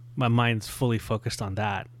 my mind's fully focused on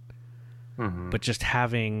that. But just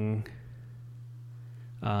having,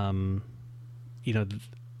 you know,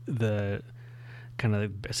 the kind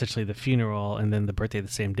of essentially the funeral and then the birthday the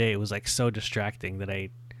same day, it was like so distracting that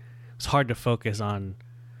it's hard to focus on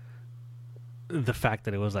the fact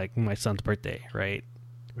that it was like my son's birthday, right?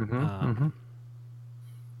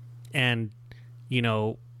 And, you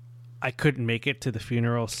know, I couldn't make it to the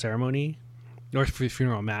funeral ceremony or for the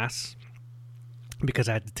funeral mass because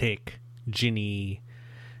I had to take Ginny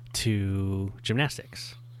to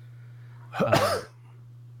gymnastics.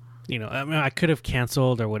 You know, I mean, I could have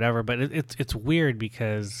canceled or whatever, but it's weird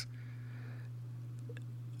because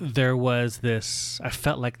there was I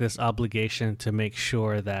felt like this obligation to make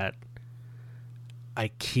sure that I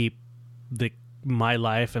keep my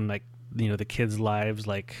life and like, you know, the kids' lives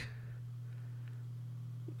like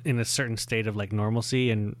in a certain state of like normalcy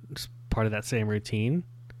and part of that same routine.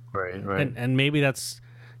 Right. And maybe that's,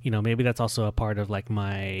 you know, maybe that's also a part of like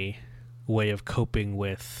my way of coping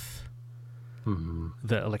with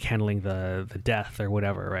the like handling the death or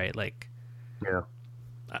whatever, right? Like, yeah,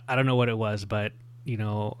 I don't know what it was, but you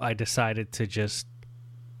know, I decided to just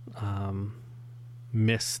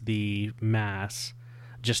miss the mass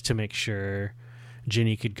just to make sure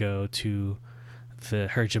Ginny could go to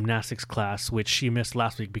her gymnastics class, which she missed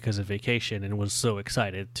last week because of vacation, and was so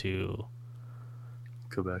excited to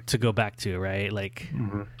go back to, right? Like,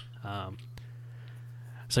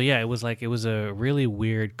 so yeah, it was a really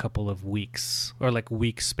weird couple of weeks, or like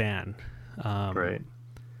week span,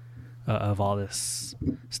 of all this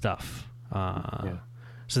stuff.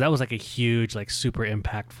 So that was like a huge, like super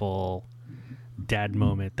impactful dad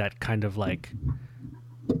moment that kind of like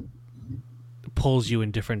pulls you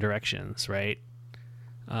in different directions, right?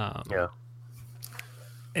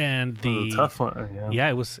 And it was a tough one.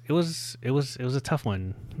 It was a tough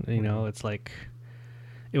one. You know, it's like,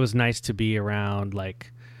 it was nice to be around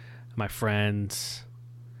like my friends,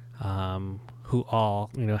 who all,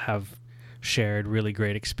 you know, have shared really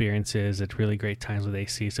great experiences at really great times with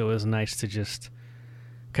AC. So it was nice to just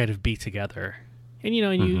kind of be together, and you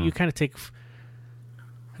know, and you kind of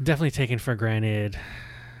definitely taken for granted,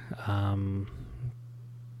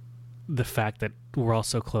 the fact that we're all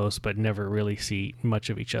so close but never really see much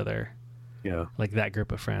of each other. Yeah. Like that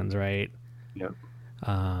group of friends, right? Yep.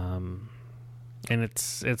 And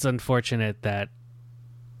it's unfortunate that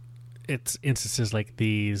it's instances like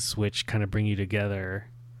these which kind of bring you together.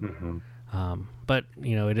 But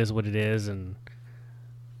you know, it is what it is, and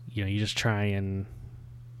you know, you just try and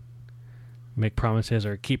make promises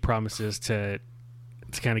or keep promises to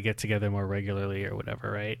kind of get together more regularly or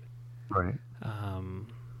whatever, right? Right.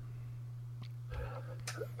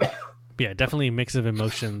 Yeah, definitely a mix of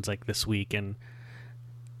emotions like this week, and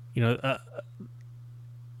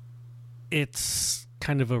it's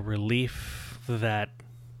kind of a relief that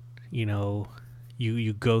you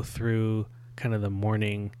go through kind of the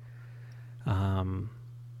mourning and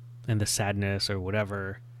the sadness or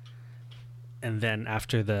whatever, and then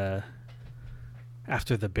after the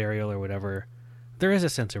burial or whatever, there is a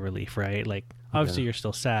sense of relief, right? Like obviously you're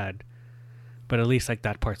still sad, but at least like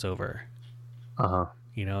that part's over.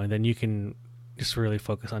 And then you can just really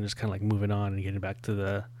focus on just kind of like moving on and getting back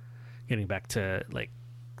to like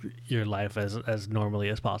your life as normally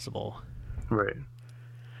as possible. Right.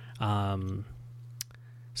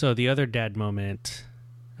 So the other dad moment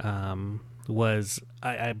was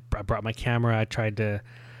I brought my camera.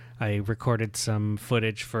 I recorded some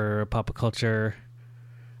footage for a Papa Culture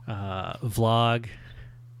vlog.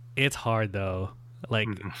 It's hard though, like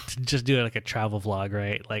to just do it like a travel vlog,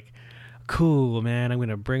 right? Like, cool, man, I'm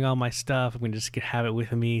gonna bring all my stuff. I'm gonna just have it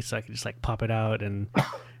with me so I can just like pop it out and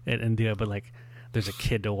do it. But like, there's a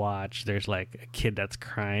kid to watch. There's like a kid that's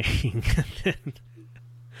crying. And then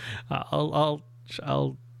I'll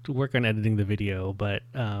work on editing the video, but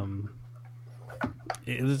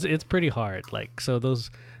it's pretty hard. Like, so those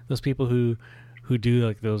people who do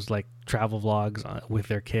like those like travel vlogs with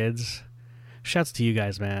their kids, shouts to you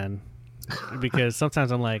guys, man. Because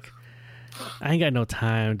sometimes I'm like, I ain't got no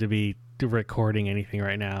time to be recording anything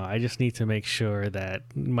right now. I just need to make sure that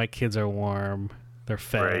my kids are warm, they're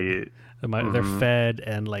fed, right. They're fed,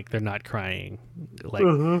 and like they're not crying. Like,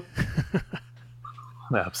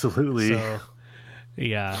 absolutely. So,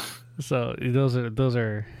 yeah. So those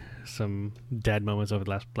are some dad moments over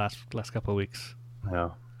the last couple of weeks.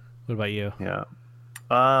 Yeah. What about you? Yeah.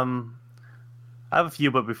 I have a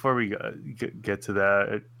few, but before we get to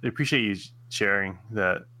that, I appreciate you sharing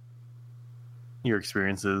that your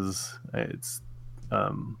experiences. It's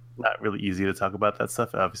not really easy to talk about that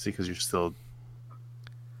stuff, obviously, because it's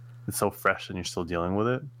so fresh and you're still dealing with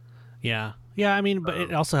it. Yeah. I mean, but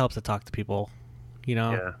it also helps to talk to people.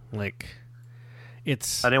 Yeah. Like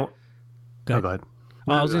it's. I didn't. Go ahead. Go ahead.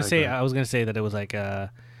 Well, I was gonna say that it was like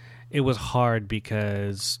it was hard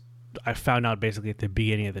because I found out basically at the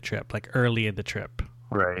beginning of the trip, like early in the trip.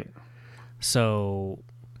 Right. So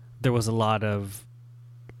there was a lot of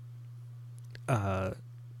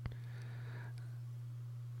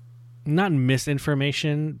not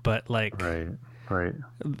misinformation, but like right.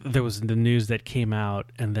 There was the news that came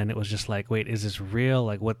out, and then it was just like, wait, is this real?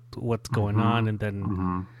 Like, what's going on? And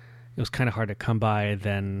then it was kind of hard to come by. And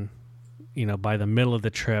then, by the middle of the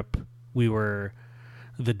trip,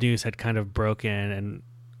 the news had kind of broken, and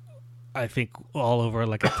I think all over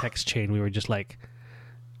like a text chain, we were just like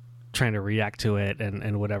trying to react to it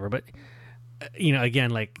and whatever. But again,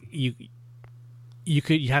 like you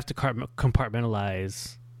have to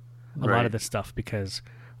compartmentalize a lot of this stuff because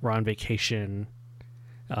we're on vacation.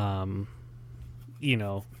 You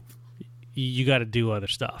got to do other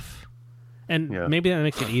stuff, and maybe that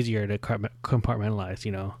makes it easier to compartmentalize.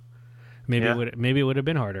 Maybe it would have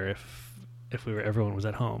been harder if everyone was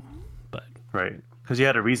at home, but right, because you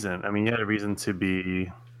had a reason. I mean, you had a reason to be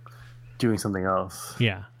doing something else.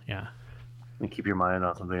 Yeah, and keep your mind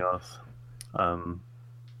on something else.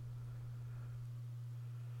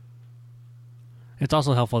 It's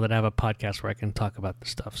also helpful that I have a podcast where I can talk about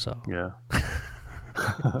this stuff. So yeah.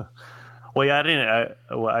 Well, yeah,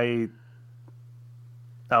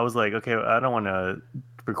 I was like, okay, I don't want to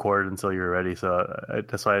record until you're ready, so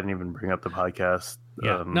that's why I didn't even bring up the podcast.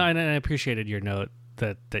 Yeah, no, and I appreciated your note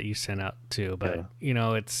that you sent out too. But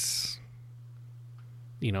it's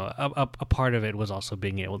a part of it was also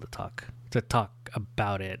being able to talk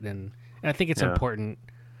about it, and I think it's important.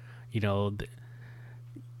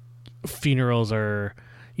 Funerals are,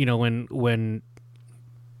 when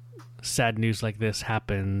sad news like this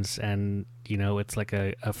happens, and it's like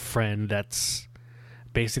a friend that's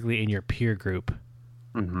basically in your peer group,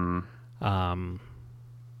 and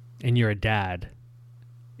you're a dad,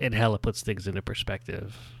 it hella puts things into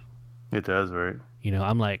perspective. It does, right?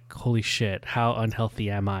 I'm like, holy shit, how unhealthy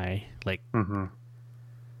am I? Like,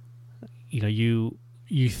 you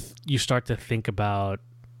start to think about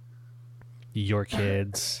your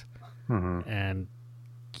kids, and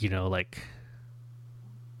like,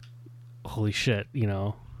 holy shit,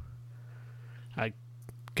 I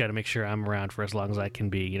got to make sure I'm around for as long as I can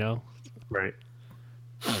be, Right.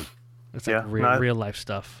 It's like real life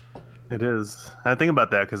stuff. It is. I think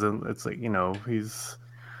about that because it's like, he's,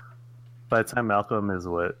 by the time Malcolm is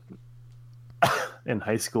in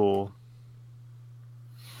high school,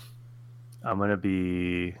 I'm gonna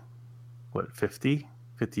be what 50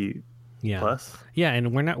 Yeah. plus. Yeah,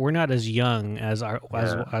 and we're not as young as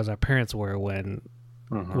as our parents were when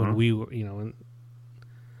we were,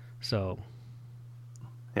 so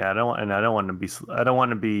Yeah, I don't want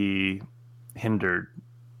to be hindered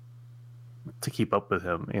to keep up with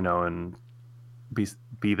him, and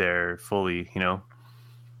be there fully,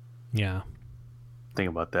 yeah. think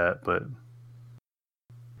about that. But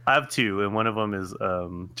I have two, and one of them is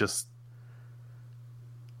just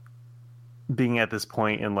being at this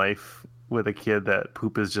point in life with a kid that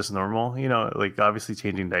poop is just normal, like obviously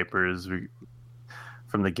changing diapers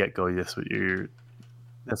from the get-go. That's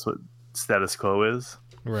what status quo is.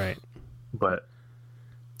 Right. But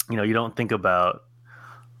you don't think about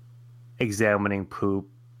examining poop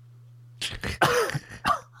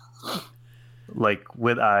like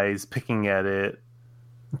with eyes, picking at it,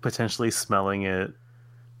 potentially smelling it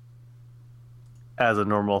as a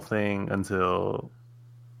normal thing until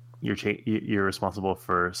you're responsible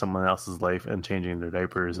for someone else's life and changing their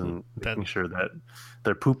diapers and making sure that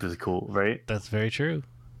their poop is cool, right? That's very true.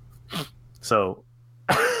 So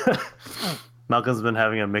Malcolm's been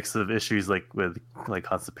having a mix of issues with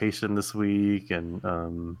constipation this week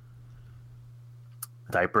and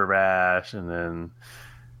diaper rash, and then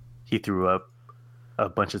he threw up a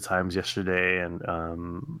bunch of times yesterday, and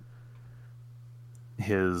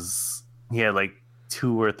he had like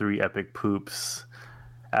 2 or 3 epic poops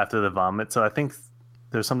after the vomit. So I think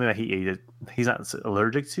there's something that he ate he's not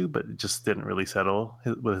allergic to, but it just didn't really settle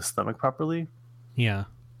with his stomach properly. Yeah.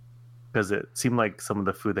 Because it seemed like some of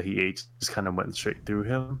the food that he ate just kind of went straight through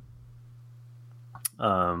him.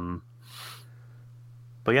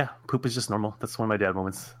 But yeah, poop is just normal. That's one of my dad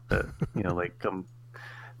moments that, like I'm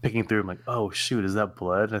picking through. I'm like, oh shoot, is that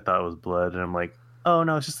blood? I thought it was blood. And I'm like, oh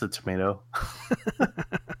no, it's just a tomato.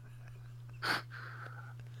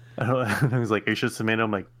 And he's like, are you sure it's tomato?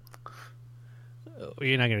 I'm like,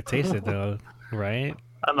 you're not going to taste it though, right?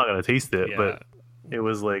 I'm not going to taste it, Yeah. but it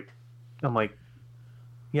was like, I'm like,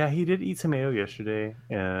 yeah, he did eat tomato yesterday,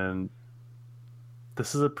 and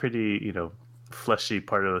this is a pretty, fleshy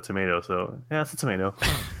part of a tomato, so yeah, it's a tomato.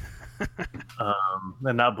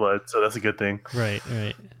 And not blood, so that's a good thing. Right.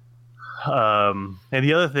 And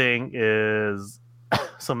the other thing is,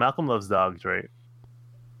 so Malcolm loves dogs, right?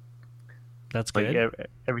 That's good. Like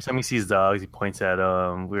every time he sees dogs, he points at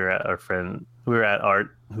them. We were at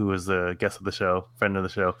Art, who was the guest of the show, friend of the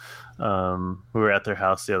show. We were at their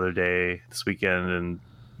house the other day, this weekend, and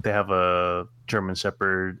they have a German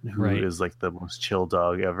Shepherd who is like the most chill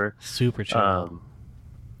dog ever. Super chill.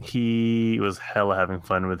 He was hella having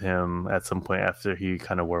fun with him at some point after he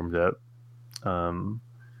kind of warmed up.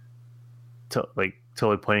 Totally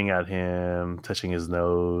pointing at him, touching his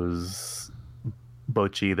nose.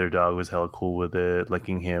 Bochi, their dog, was hella cool with it,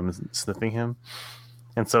 licking him, sniffing him.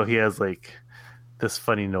 And so he has like this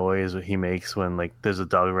funny noise that he makes when like there's a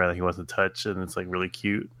dog around that he wants to touch, and it's like really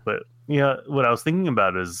cute. But what I was thinking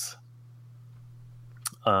about is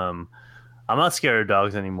I'm not scared of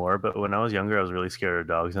dogs anymore, but when I was younger I was really scared of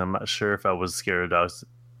dogs, and I'm not sure if I was scared of dogs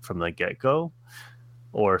from the get-go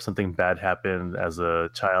or something bad happened as a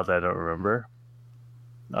child that I don't remember.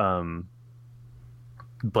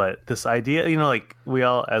 But this idea, like we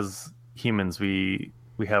all as humans, we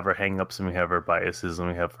have our hang-ups and we have our biases and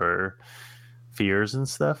we have our fears and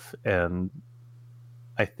stuff, and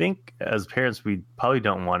I think as parents we probably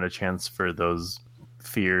don't want to transfer those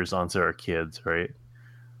fears onto our kids, right?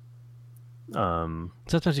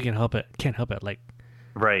 Sometimes you can't help it, like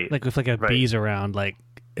right, like if like a bee's around, like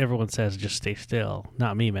everyone says just stay still.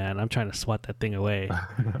 Not me, man. I'm trying to swat that thing away.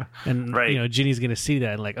 And Ginny's gonna see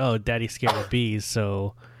that and like, oh, daddy's scared of bees,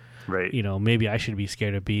 so maybe I should be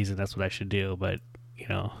scared of bees and that's what I should do. But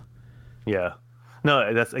yeah,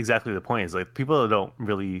 no, that's exactly the point. Is like people don't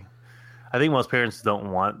really, I think most parents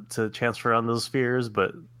don't want to transfer on those fears,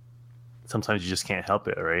 but sometimes you just can't help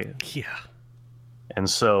it, right? Yeah. And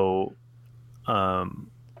so I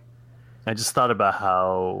just thought about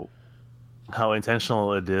how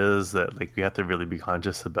intentional it is that like we have to really be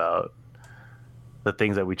conscious about the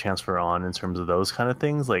things that we transfer on in terms of those kind of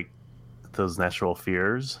things, like those natural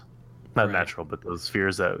fears, not natural, but those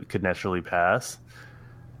fears that could naturally pass.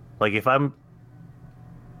 Like if I'm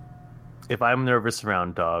nervous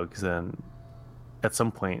around dogs, then at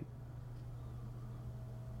some point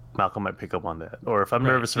Malcolm might pick up on that. Or if I'm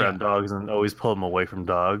nervous around dogs and always pull him away from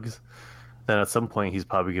dogs, then at some point he's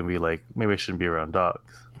probably gonna be like, maybe I shouldn't be around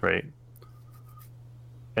dogs, right?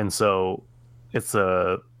 And so it's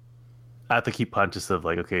I have to keep conscious of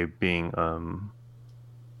like, okay, being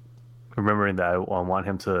remembering that I want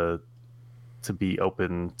him to to be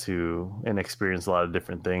open to and experience a lot of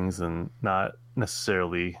different things and not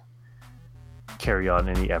necessarily carry on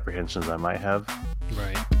any apprehensions I might have.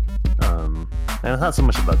 Right. And it's not so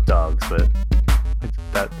much about dogs, but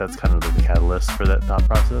that's kind of the catalyst for that thought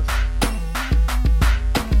process.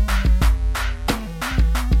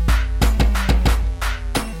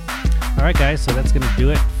 All right, guys, so that's going to do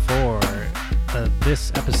it for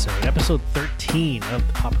this episode 13 of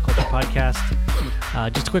the Pop Culture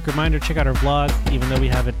Podcast. Just a quick reminder, check out our vlog, even though we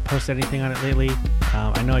haven't posted anything on it lately.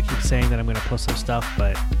 I know I keep saying that I'm going to post some stuff,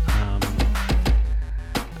 but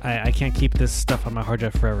I can't keep this stuff on my hard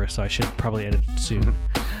drive forever, so I should probably edit it soon.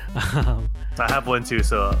 I have one too,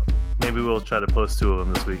 so maybe we'll try to post 2 of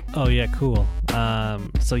them this week. Oh, yeah, cool.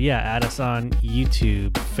 So yeah, add us on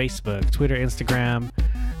YouTube, Facebook, Twitter, Instagram,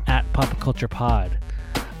 at Pop Culture Pod.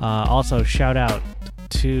 Also, shout out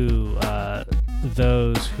to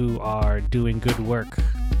those who are doing good work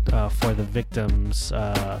for the victims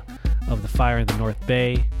of the fire in the North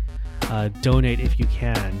Bay. Donate if you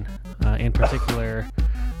can. In particular,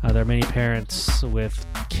 there are many parents with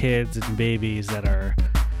kids and babies that are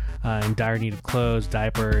in dire need of clothes,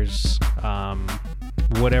 diapers,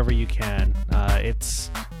 whatever you can. It's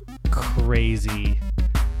crazy,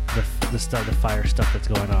 the fire stuff that's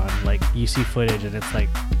going on. Like, you see footage and it's like,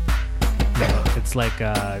 it's like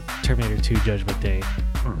Terminator 2 Judgment Day,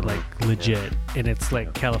 like legit, and it's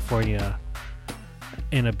like California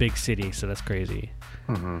in a big city, so that's crazy.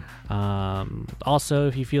 Also,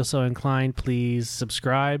 if you feel so inclined, please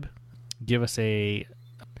subscribe, give us a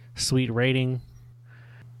sweet rating.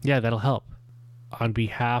 Yeah, that'll help. On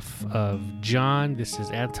behalf of John, this is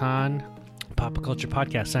Anton, Pop Culture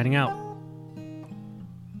Podcast signing out.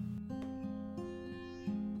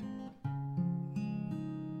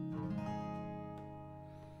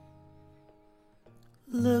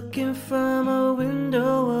 Looking from a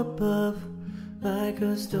window above, like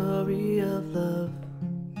a story of love.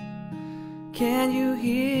 Can you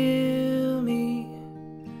hear me?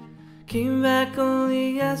 Came back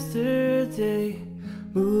only yesterday,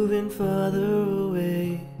 moving farther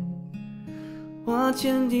away. Want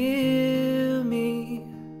you near me.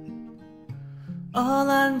 All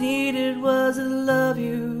I needed was the love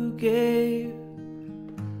you gave.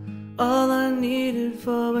 All I needed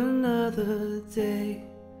for another day.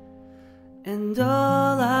 And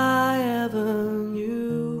all I ever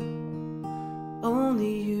knew,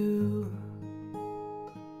 only you.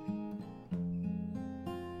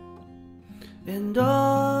 And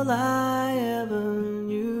all I ever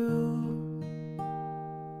knew,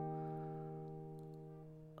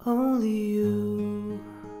 only you.